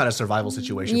be some kind of survival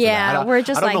situation. Yeah, for that. we're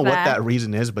just I don't know like what that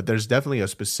reason is, but there's definitely a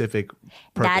specific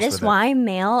purpose. That is why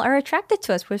male are attracted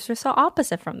to us, which we're so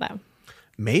opposite from them.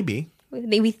 Maybe.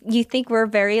 You think we're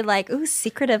very like, ooh,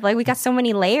 secretive. Like, we got so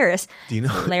many layers. Do you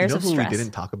know, layers of who stress. we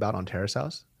didn't talk about on Terrace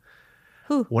House?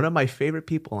 Who? One of my favorite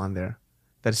people on there.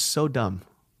 That is so dumb.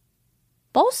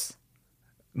 Boss?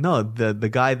 No, the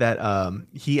guy that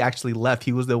he actually left.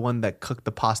 He was the one that cooked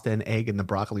the pasta and egg and the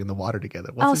broccoli and the water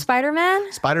together.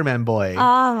 Spider-Man? Spider-Man boy.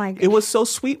 Oh my god. It was so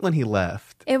sweet when he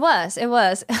left. It was.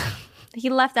 He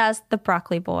left as the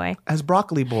broccoli boy. As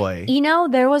broccoli boy.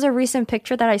 There was a recent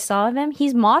picture that I saw of him.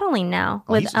 He's modeling now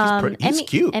with he's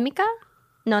cute. Emika?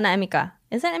 No, not Emika.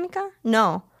 Is it Emika?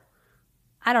 No.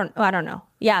 I don't know.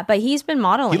 Yeah, but he's been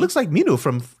modeling. He looks like Minu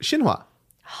from Shinhwa.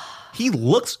 He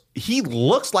looks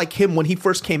like him when he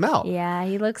first came out. Yeah,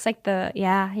 he looks like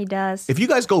he does. If you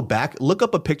guys go back, look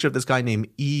up a picture of this guy named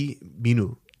Lee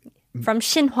Minu. From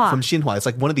Shinhwa. It's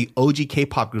like one of the OG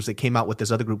K-pop groups that came out with this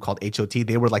other group called HOT.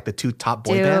 They were like the two top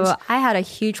boy bands. I had a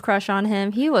huge crush on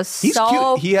him. He's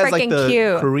so cute. He has like the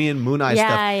cute. Korean Moon Eye stuff.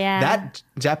 Yeah. That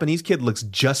Japanese kid looks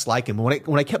just like him.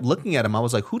 When I kept looking at him, I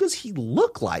was like, who does he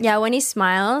look like? Yeah, when he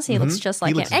smiles, he looks just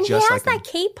like him. And he has like that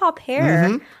K-pop hair.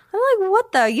 I'm like,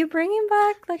 what the? You bring him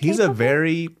back? Like, he's the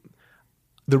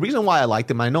reason why I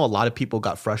liked him, I know a lot of people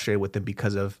got frustrated with him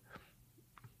because of,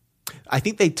 I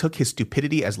think they took his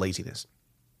stupidity as laziness.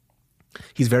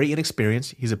 He's very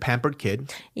inexperienced. He's a pampered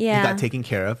kid. Yeah. He got taken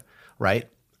care of, right?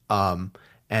 And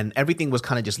everything was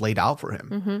kind of just laid out for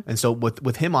him. And so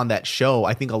with him on that show,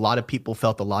 I think a lot of people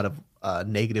felt a lot of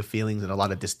negative feelings and a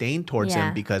lot of disdain towards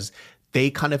him because they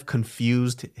kind of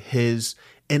confused his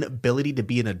inability to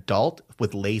be an adult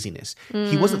with laziness.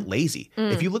 He wasn't lazy.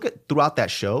 If you look at throughout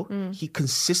that show, he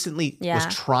consistely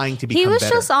was trying to become better. He was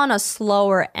just on a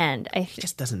slower end. He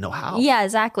just doesn't know how. Yeah,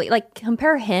 exactly. Like,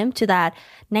 compare him to that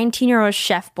 19-year-old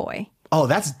chef boy. Oh,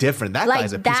 that's different. That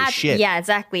guy's a piece of shit. Yeah,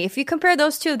 exactly. If you compare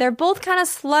those two, they're both kind of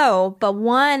slow, but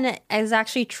one is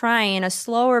actually trying a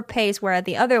slower pace, where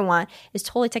the other one is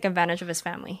totally taking advantage of his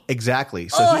family. Exactly.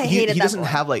 So he doesn't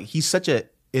have he's such a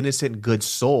innocent, good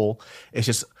soul. It's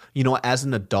just, as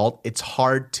an adult, it's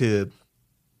hard to,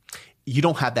 you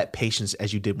don't have that patience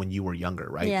as you did when you were younger,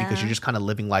 right? Yeah. Because you're just kind of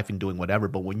living life and doing whatever.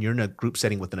 But when you're in a group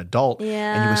setting with an adult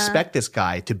and you expect this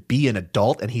guy to be an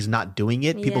adult and he's not doing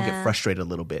it, people get frustrated a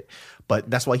little bit. But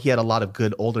that's why he had a lot of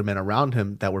good older men around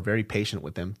him that were very patient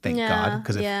with him. Thank God.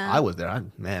 Because if I was there,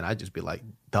 I'd just be like,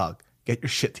 dog, get your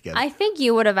shit together. I think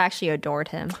you would have actually adored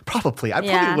him. Probably. I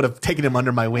probably would have taken him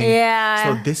under my wing. Yeah.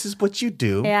 So this is what you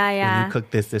do when you cook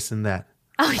this, and that.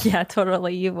 Oh, yeah,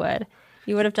 totally. You would.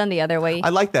 You would have done the other way. I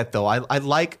like that, though. I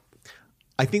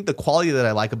think the quality that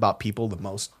I like about people the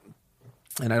most,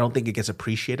 and I don't think it gets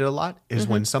appreciated a lot, is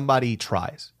when somebody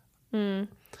tries.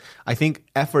 I think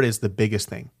effort is the biggest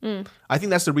thing. I think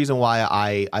that's the reason why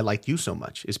I like you so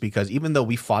much, is because even though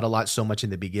we fought a lot so much in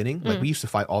the beginning, like we used to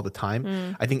fight all the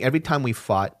time, I think every time we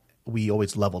fought, we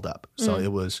always leveled up. So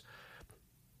it was,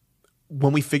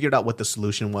 when we figured out what the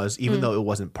solution was, even though it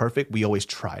wasn't perfect, we always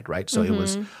tried, right? So it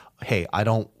was hey, I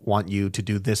don't want you to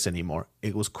do this anymore.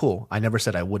 It was cool. I never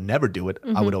said I would never do it.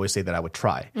 I would always say that I would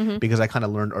try, because I kind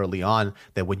of learned early on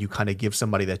that when you kind of give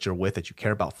somebody that you're with, that you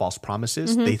care about, false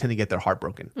promises, they tend to get their heart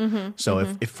broken. So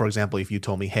if, for example, if you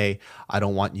told me, hey, I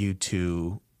don't want you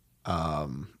to, I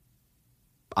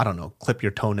don't know, clip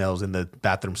your toenails in the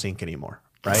bathroom sink anymore,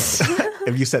 right?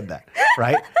 If you said that,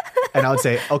 right? And I would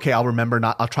say, okay,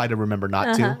 I'll try to remember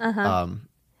not to.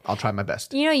 I'll try my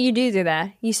best. You know, you do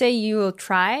that. You say you will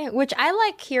try, which I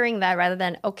like hearing that rather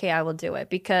than, okay, I will do it.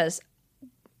 Because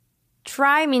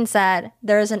try means that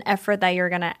there's an effort that you're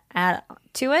going to add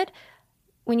to it.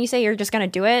 When you say you're just going to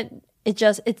do it, it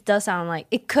does sound like,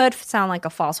 it could sound like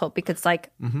a false hope, because like,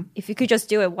 if you could just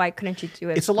do it, why couldn't you do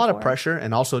it? It's a lot of pressure.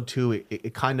 And also too,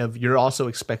 it kind of, you're also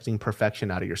expecting perfection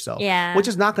out of yourself. Yeah. Which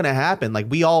is not going to happen. Like,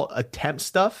 we all attempt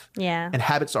stuff. Yeah. And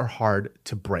habits are hard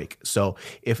to break. So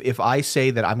if I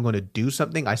say that I'm going to do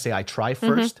something, I say I try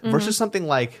first, versus something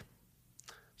like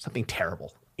something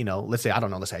terrible. You know, let's say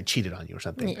I cheated on you or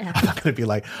something. Yeah. I'm not going to be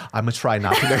like, I'm going to try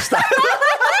not to next time.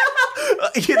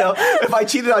 You know, if I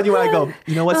cheated on you and I go,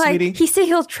 you know what, like, sweetie? He said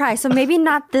he'll try, so maybe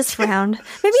not this round.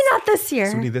 Maybe not this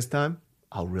year. Sweetie, this time,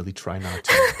 I'll really try not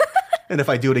to. And if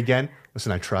I do it again,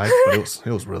 listen, I tried, but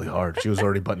it was really hard. She was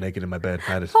already butt naked in my bed.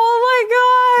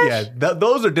 Oh my gosh. Yeah,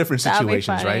 those are different That'd be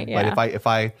situations, funny, right? yeah.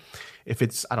 But if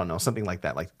it's, I don't know, something like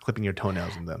that, like clipping your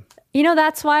toenails in them. You know,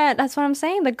 that's what I'm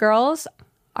saying. The girls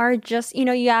are just, you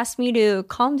know, you asked me to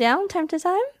calm down time to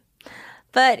time,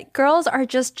 but girls are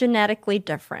just genetically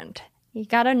different. You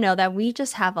got to know that we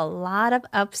just have a lot of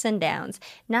ups and downs.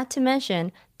 Not to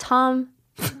mention, Tom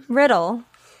Riddle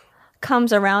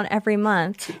comes around every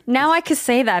month. Now I could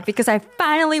say that because I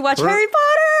finally watched Harry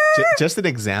Potter. Just an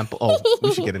example. Oh,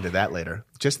 we should get into that later.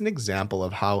 Just an example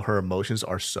of how her emotions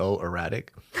are so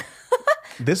erratic.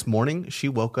 This morning, she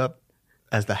woke up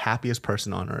as the happiest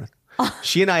person on earth.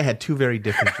 She and I had two very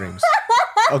different dreams.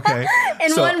 Okay?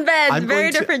 In one bed,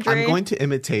 very different dreams. I'm going to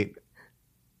imitate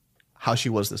how she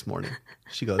was this morning.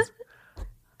 She goes,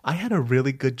 I had a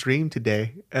really good dream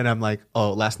today. And I'm like,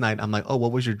 oh, last night. I'm like, oh,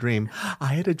 what was your dream?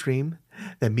 I had a dream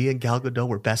that me and Gal Gadot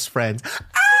were best friends.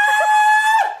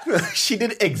 Ah! She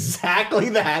did exactly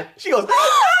that. She goes,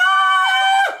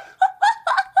 ah!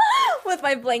 With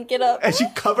my blanket up. And she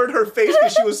covered her face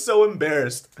because she was so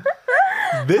embarrassed.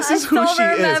 This is who she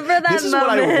is. This is what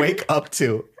I wake up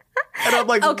to. And I'm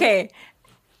like, okay,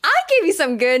 I'll give you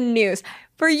some good news.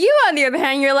 For you, on the other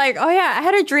hand, you're like, oh yeah, I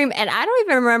had a dream and I don't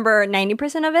even remember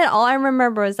 90% of it. All I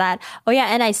remember was that, oh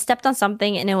yeah, and I stepped on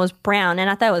something and it was brown and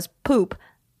I thought it was poop.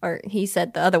 Or he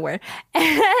said the other word.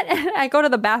 And I go to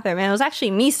the bathroom and it was actually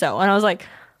miso. And I was like,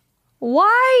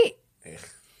 why?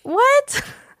 What?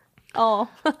 Oh.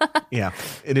 Yeah.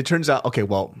 And it turns out, okay,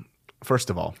 well, first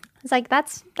of all. It's like,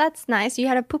 that's nice. You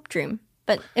had a poop dream.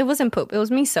 But it wasn't poop. It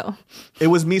was miso. It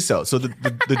was miso. So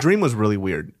the dream was really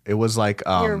weird. It was like...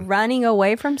 You're running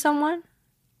away from someone?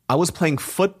 I was playing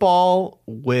football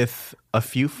with a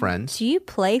few friends. Do you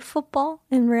play football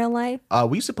in real life?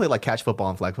 We used to play like catch football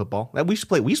and flag football. We used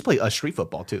to play street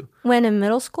football too. When in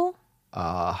middle school?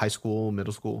 High school,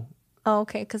 middle school. Oh,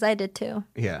 okay, because I did too.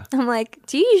 Yeah. I'm like,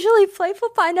 do you usually play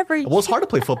football? I never... Well, it's hard to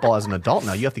play football as an adult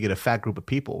now. You have to get a fat group of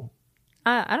people.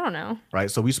 I don't know.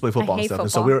 Right? So we used to play football and stuff.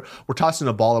 Football. And so we're tossing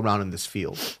a ball around in this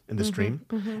field, in this dream.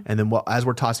 And then as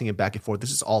we're tossing it back and forth,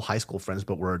 this is all high school friends,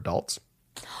 but we're adults.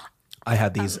 I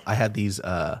had these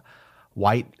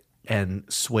white and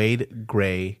suede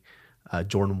gray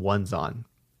Jordan 1s on,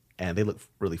 and they look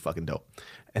really fucking dope.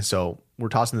 And so we're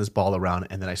tossing this ball around,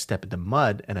 and then I step into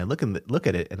mud, and I look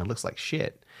at it, and it looks like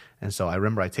shit. And so I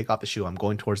remember I take off the shoe. I'm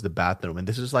going towards the bathroom, and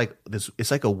this is like this.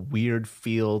 It's like a weird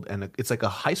field, and it's like a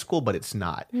high school, but it's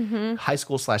not. High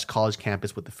school / college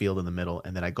campus with the field in the middle.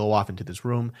 And then I go off into this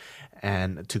room,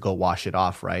 and to go wash it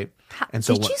off, right? And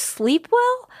so did you sleep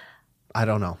well? I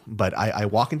don't know, but I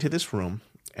walk into this room,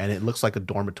 and it looks like a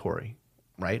dormitory,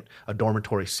 right? A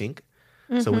dormitory sink.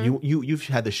 So when you've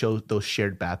had those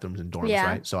shared bathrooms in dorms,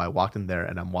 right? So I walked in there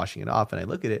and I'm washing it off and I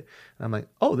look at it and I'm like,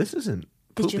 oh, this isn't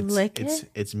poop. Did you lick it?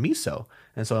 It's miso.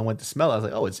 And so I went to smell it. I was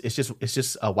like, oh, it's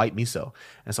just a white miso.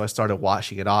 And so I started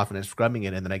washing it off and then scrubbing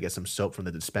it, and then I get some soap from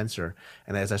the dispenser.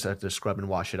 And as I start to scrub and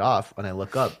wash it off, when I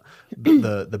look up,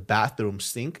 the bathroom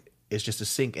sink is just a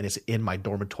sink, and it's in my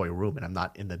dormitory room, and I'm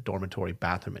not in the dormitory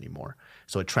bathroom anymore.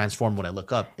 So it transformed when I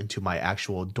look up into my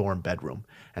actual dorm bedroom.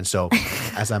 And so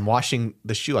as I'm washing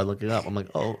the shoe, I look it up. I'm like,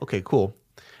 oh, okay, cool.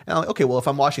 And I'm like, okay, well, if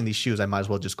I'm washing these shoes, I might as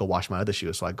well just go wash my other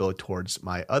shoes. So I go towards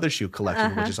my other shoe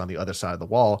collection, which is on the other side of the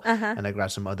wall, and I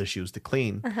grab some other shoes to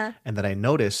clean. And then I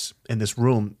notice in this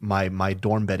room, my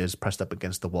dorm bed is pressed up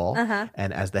against the wall,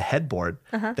 and as the headboard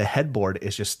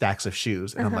is just stacks of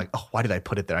shoes. And I'm like, oh, why did I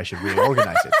put it there? I should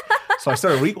reorganize it. So I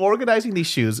started reorganizing these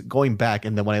shoes, going back,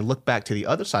 and then when I look back to the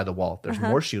other side of the wall, there's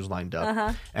more shoes lined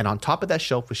up. And on top of that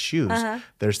shelf with shoes,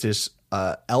 there's this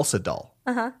Elsa doll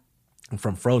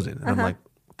from Frozen. And I'm like,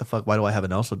 what the fuck? Why do I have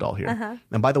an Elsa doll here?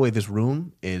 And by the way, this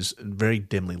room is very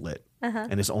dimly lit,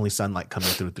 and it's only sunlight coming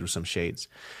through some shades.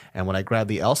 And when I grab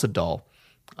the Elsa doll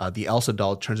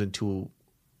turns into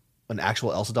an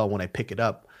actual Elsa doll. When I pick it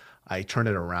up, I turn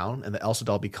it around, and the Elsa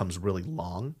doll becomes really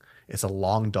long. It's a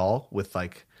long doll with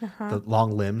like the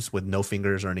long limbs with no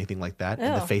fingers or anything like that. Ew.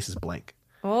 And the face is blank.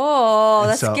 Oh,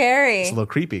 that's scary. It's a little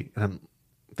creepy. And I'm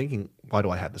thinking, why do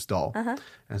I have this doll?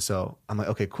 And so I'm like,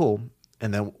 okay, cool.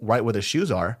 And then right where the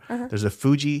shoes are, there's a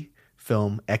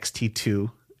Fujifilm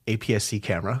X-T2 APS-C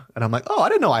camera. And I'm like, oh, I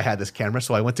didn't know I had this camera.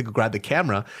 So I went to go grab the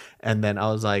camera. And then I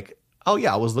was like, oh,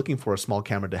 yeah, I was looking for a small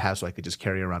camera to have so I could just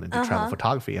carry around and do travel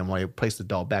photography. And when I placed the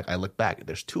doll back, I look back.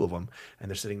 There's two of them. And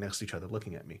they're sitting next to each other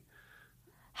looking at me.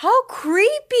 How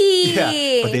creepy.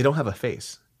 Yeah, but they don't have a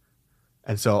face.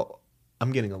 And so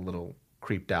I'm getting a little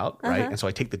creeped out, right? And so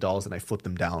I take the dolls and I flip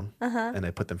them down and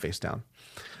I put them face down.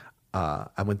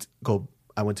 I went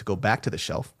to go back to the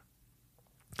shelf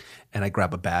and I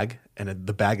grab a bag, and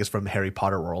the bag is from Harry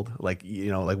Potter World, like, you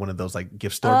know, like one of those like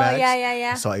gift store bags.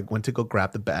 Yeah. So I went to go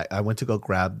grab the bag. I went to go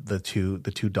grab the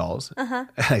two dolls and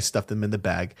I stuffed them in the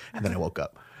bag, and then I woke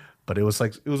up. But it was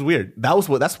weird. That's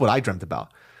what I dreamt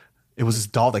about. It was this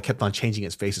doll that kept on changing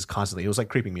its faces constantly. It was like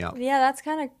creeping me out. Yeah, that's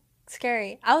kind of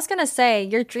scary. I was gonna say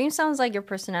your dream sounds like your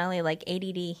personality, like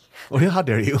ADD. Oh, how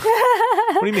dare you?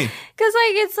 What do you mean? Because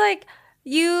like it's like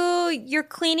you're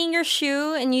cleaning your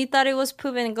shoe and you thought it was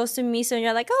poop and it goes to miso and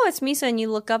you're like, oh, it's miso, and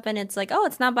you look up and it's like, oh,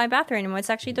 it's not my bathroom anymore. It's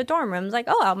actually the dorm room. It's like,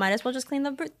 oh, I might as well just clean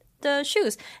the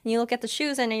shoes. And you look at the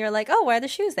shoes and then you're like, oh, why are the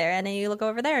shoes there? And then you look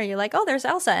over there and you're like, oh, there's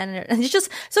Elsa. And it's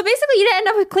just so basically you didn't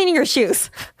end up cleaning your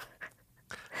shoes.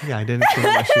 Yeah, I didn't clean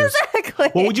up my shoes.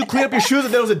 Exactly. Well, would you clean up your shoes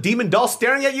if there was a demon doll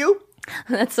staring at you?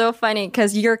 That's so funny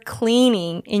because you're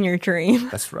cleaning in your dream.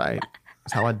 That's right.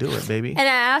 That's how I do it, baby. And I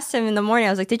asked him in the morning,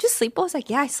 I was like, did you sleep well? I was like,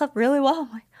 yeah, I slept really well.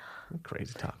 I'm like,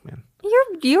 crazy talk, man.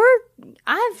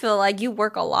 I feel like you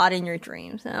work a lot in your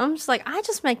dreams. And I'm just like, I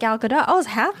just met Gal Gadot. I was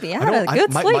happy. I had a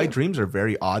good sleep. My dreams are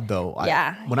very odd, though.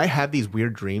 When I have these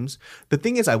weird dreams, the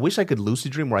thing is, I wish I could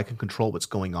lucid dream where I can control what's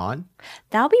going on.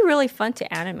 That would be really fun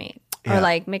to animate. Yeah. Or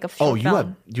like make a short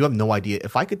film. You have no idea.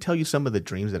 If I could tell you some of the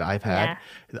dreams that I've had,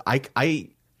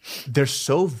 they're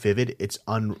so vivid, it's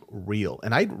unreal.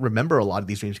 And I remember a lot of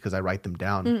these dreams because I write them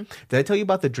down. Did I tell you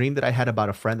about the dream that I had about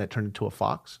a friend that turned into a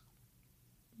fox?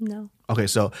 No. Okay,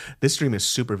 so this dream is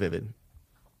super vivid.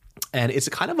 And it's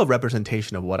kind of a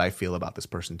representation of what I feel about this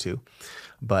person too.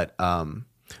 But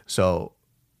so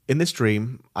in this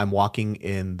dream, I'm walking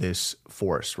in this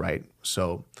forest, right?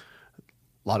 So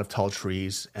a lot of tall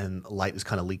trees and light is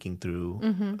kind of leaking through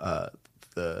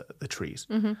the trees.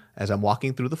 As I'm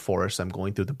walking through the forest, I'm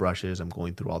going through the brushes, I'm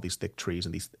going through all these thick trees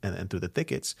and through the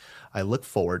thickets. I look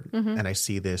forward and I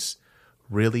see this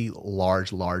really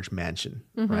large mansion,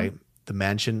 right? The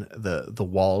mansion, the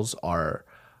walls are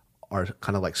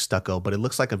kind of like stucco, but it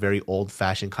looks like a very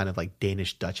old-fashioned kind of like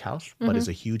Danish Dutch house, but it's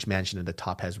a huge mansion, and the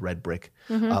top has red brick,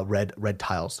 red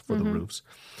tiles for the roofs.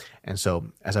 And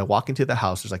so as I walk into the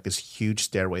house, there's like this huge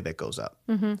stairway that goes up,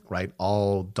 right?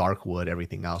 All dark wood,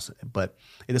 everything else. But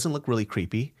it doesn't look really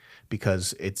creepy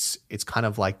because it's kind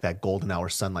of like that golden hour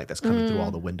sunlight that's coming through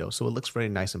all the windows. So it looks very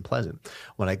nice and pleasant.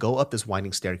 When I go up this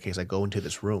winding staircase, I go into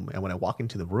this room. And when I walk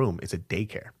into the room, it's a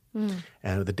daycare.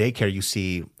 And with the daycare, you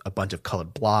see a bunch of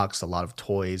colored blocks, a lot of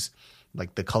toys.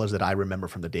 Like the colors that I remember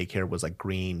from the daycare was like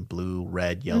green, blue,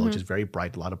 red, yellow, just very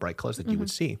bright, a lot of bright colors that you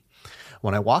would see.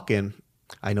 When I walk in,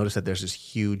 I notice that there's this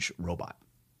huge robot.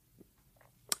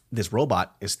 This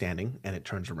robot is standing and it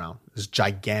turns around. This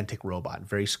gigantic robot,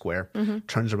 very square,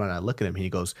 turns around and I look at him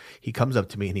and he comes up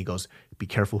to me and he goes, "Be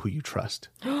careful who you trust."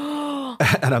 And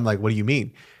I'm like, "What do you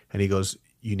mean?" And he goes,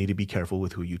 "You need to be careful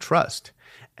with who you trust."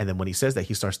 And then when he says that,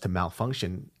 he starts to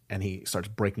malfunction and he starts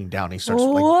breaking down. He starts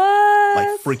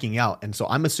like freaking out. And so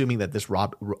I'm assuming that this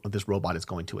robot is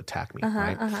going to attack me,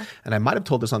 right? And I might have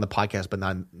told this on the podcast, but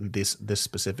not this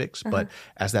specifics. But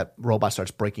as that robot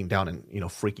starts breaking down and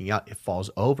freaking out, it falls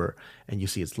over, and you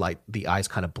see its light. The eyes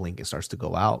kind of blink and starts to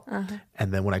go out.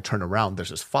 And then when I turn around,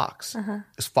 there's this fox.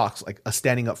 This fox, like a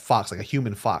standing up fox, like a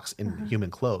human fox in human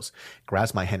clothes,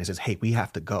 grabs my hand and says, "Hey, we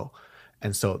have to go."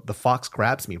 And so the fox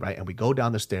grabs me, right? And we go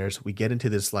down the stairs. We get into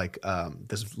this like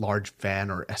this large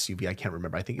van or SUV. I can't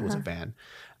remember. I think it was a van.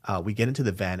 We get into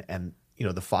the van, and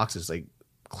the fox is like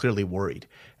clearly worried.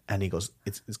 And he goes,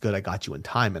 it's good I got you in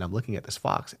time. And I'm looking at this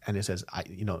fox, and it says,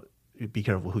 be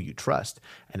careful who you trust.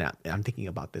 And I'm thinking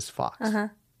about this fox.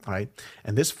 All right.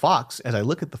 And this fox, as I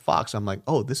look at the fox, I'm like,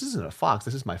 oh, this isn't a fox.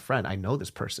 This is my friend. I know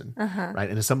this person. Right.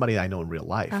 And it's somebody I know in real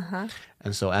life.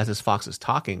 And so as this fox is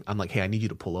talking, I'm like, hey, I need you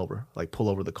to pull over. Like, pull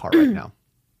over the car right now.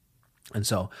 And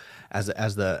so as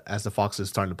the fox is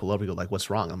starting to pull over, you go like, what's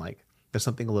wrong? I'm like, there's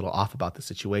something a little off about the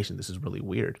situation. This is really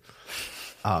weird.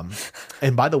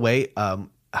 And by the way,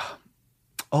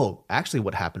 actually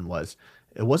what happened was,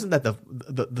 it wasn't that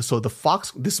the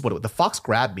fox, this is what the fox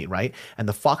grabbed me, right? And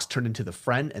the fox turned into the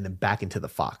friend and then back into the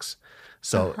fox.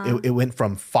 So it went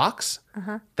from fox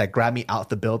that grabbed me out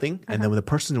the building, and then when the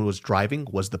person who was driving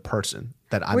was the person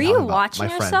that I'm Were talking you about, watching my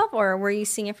friend. yourself, or were you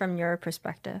seeing it from your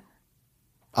perspective?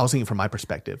 I was seeing it from my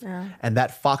perspective. And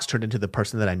that fox turned into the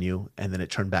person that I knew, and then it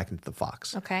turned back into the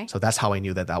fox. Okay. So that's how I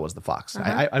knew that was the fox.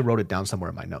 I wrote it down somewhere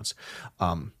in my notes.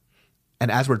 And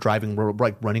as we're driving, we're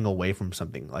like running away from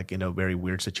something, like in a very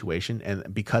weird situation.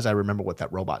 And because I remember what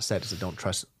that robot said, is don't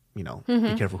trust, be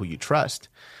careful who you trust.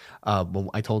 When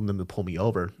I told them to pull me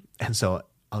over. And so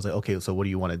I was like, okay, so what do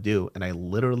you want to do? And I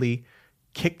literally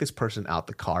kicked this person out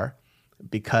the car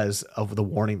because of the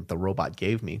warning that the robot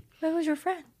gave me. Where was your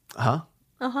friend?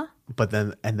 But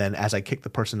then as I kick the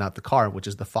person out the car, which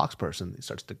is the fox person, it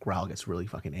starts to growl, gets really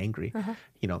fucking angry,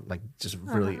 like just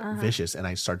really vicious. And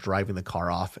I start driving the car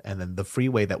off. And then the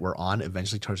freeway that we're on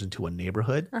eventually turns into a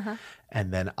neighborhood.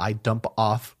 And then I dump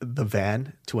off the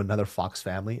van to another fox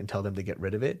family and tell them to get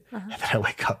rid of it. And then I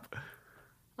wake up.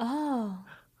 Oh.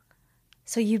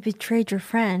 So you betrayed your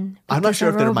friend. I'm not sure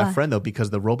if they're my friend, though,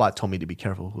 because the robot told me to be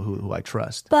careful who I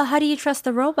trust. But how do you trust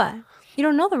the robot? You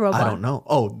don't know the robot. I don't know.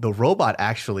 Oh, the robot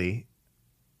actually,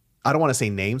 I don't want to say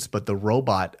names, but the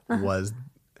robot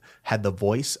had the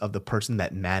voice of the person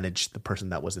that managed the person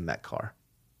that was in that car.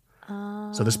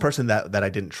 So this person that I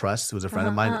didn't trust, who was a friend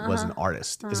of mine, was an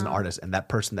artist, is an artist. And that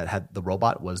person that had the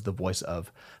robot was the voice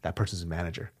of that person's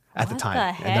manager at the time.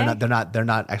 The heck? And they're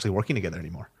not actually working together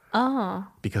anymore. Oh.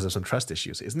 Because of some trust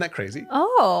issues. Isn't that crazy?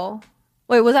 Oh.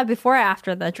 Wait, was that before or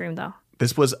after the dream, though?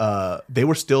 This was, they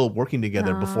were still working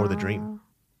together before the dream.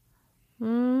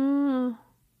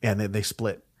 Yeah, and they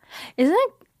split. Isn't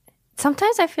it?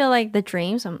 Sometimes I feel like the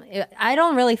dreams, I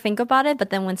don't really think about it, but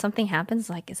then when something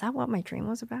happens, like, is that what my dream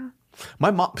was about?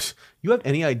 My mom, you have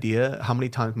any idea how many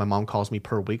times my mom calls me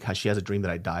per week? How she has a dream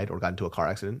that I died or got into a car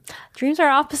accident? Dreams are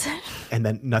opposite. And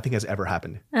then nothing has ever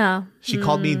happened. Oh. She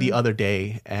called me the other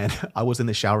day, and I was in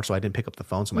the shower, so I didn't pick up the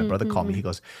phone. So my brother called me. He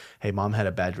goes, hey, mom had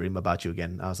a bad dream about you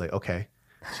again. I was like, okay.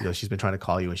 She goes, she's been trying to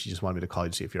call you, and she just wanted me to call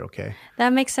you to see if you're okay.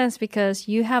 That makes sense because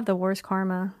you have the worst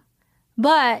karma,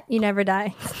 but you never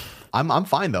die. I'm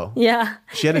fine, though. Yeah.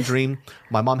 She had a dream.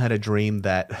 My mom had a dream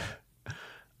that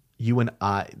you and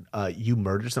you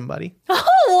murdered somebody. Oh,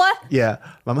 what? Yeah.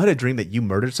 My mom had a dream that you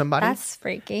murdered somebody. That's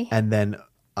freaky. And then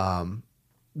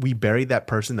we buried that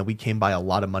person, and we came by a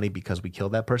lot of money because we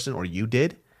killed that person, or you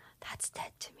did. That's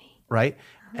dead to me. Right?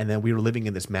 And then we were living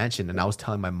in this mansion, and I was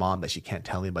telling my mom that she can't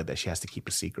tell anybody, that she has to keep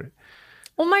a secret.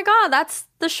 Oh my God, that's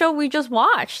the show we just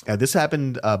watched. This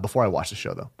happened before I watched the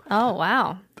show, though. Oh,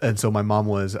 wow. And so my mom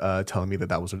was telling me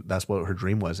that's what her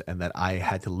dream was, and that I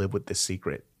had to live with this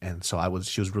secret. And so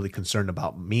she was really concerned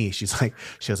about me. She was like,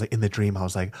 in the dream, I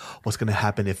was like, what's going to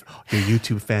happen if your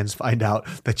YouTube fans find out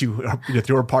that you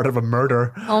were part of a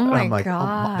murder? Oh my and I'm like,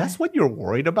 God. Oh, that's what you're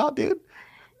worried about, dude?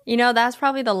 That's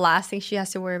probably the last thing she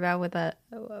has to worry about with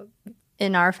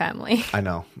in our family. I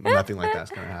know. Nothing like that's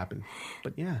going to happen.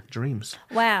 But yeah, dreams.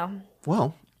 Wow.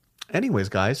 Well, anyways,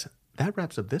 guys, that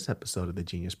wraps up this episode of the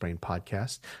Genius Brain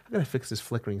Podcast. I got to fix this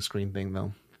flickering screen thing,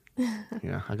 though.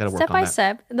 Yeah, I got to work on that. Step by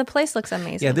step. The place looks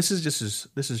amazing. Yeah, this is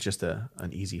just an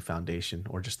easy foundation,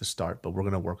 or just the start, but we're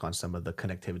going to work on some of the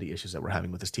connectivity issues that we're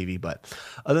having with this TV. But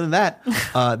other than that,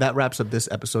 that wraps up this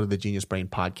episode of the Genius Brain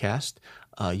Podcast.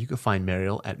 You can find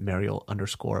Mariel at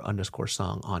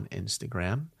Mariel__song on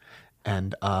Instagram.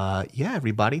 And yeah,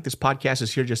 everybody, this podcast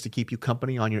is here just to keep you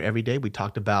company on your everyday. We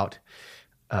talked about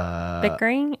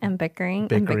bickering, and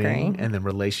then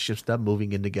relationship stuff,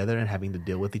 moving in together and having to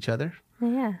deal with each other.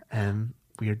 Yeah. And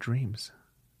weird dreams.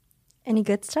 Any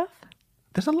good stuff?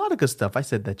 There's a lot of good stuff. I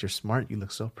said that you're smart. You look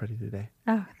so pretty today.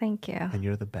 Oh, thank you. And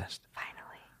you're the best.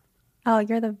 Finally. Oh,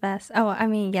 you're the best. Oh, I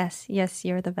mean, yes,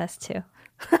 you're the best too.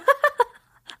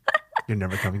 You're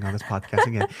never coming on this podcast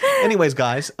again. Anyways,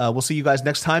 guys, we'll see you guys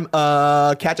next time.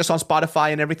 Catch us on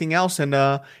Spotify and everything else.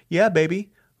 And yeah,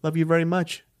 baby, love you very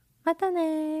much.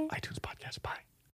 Matane. iTunes Podcast. Bye.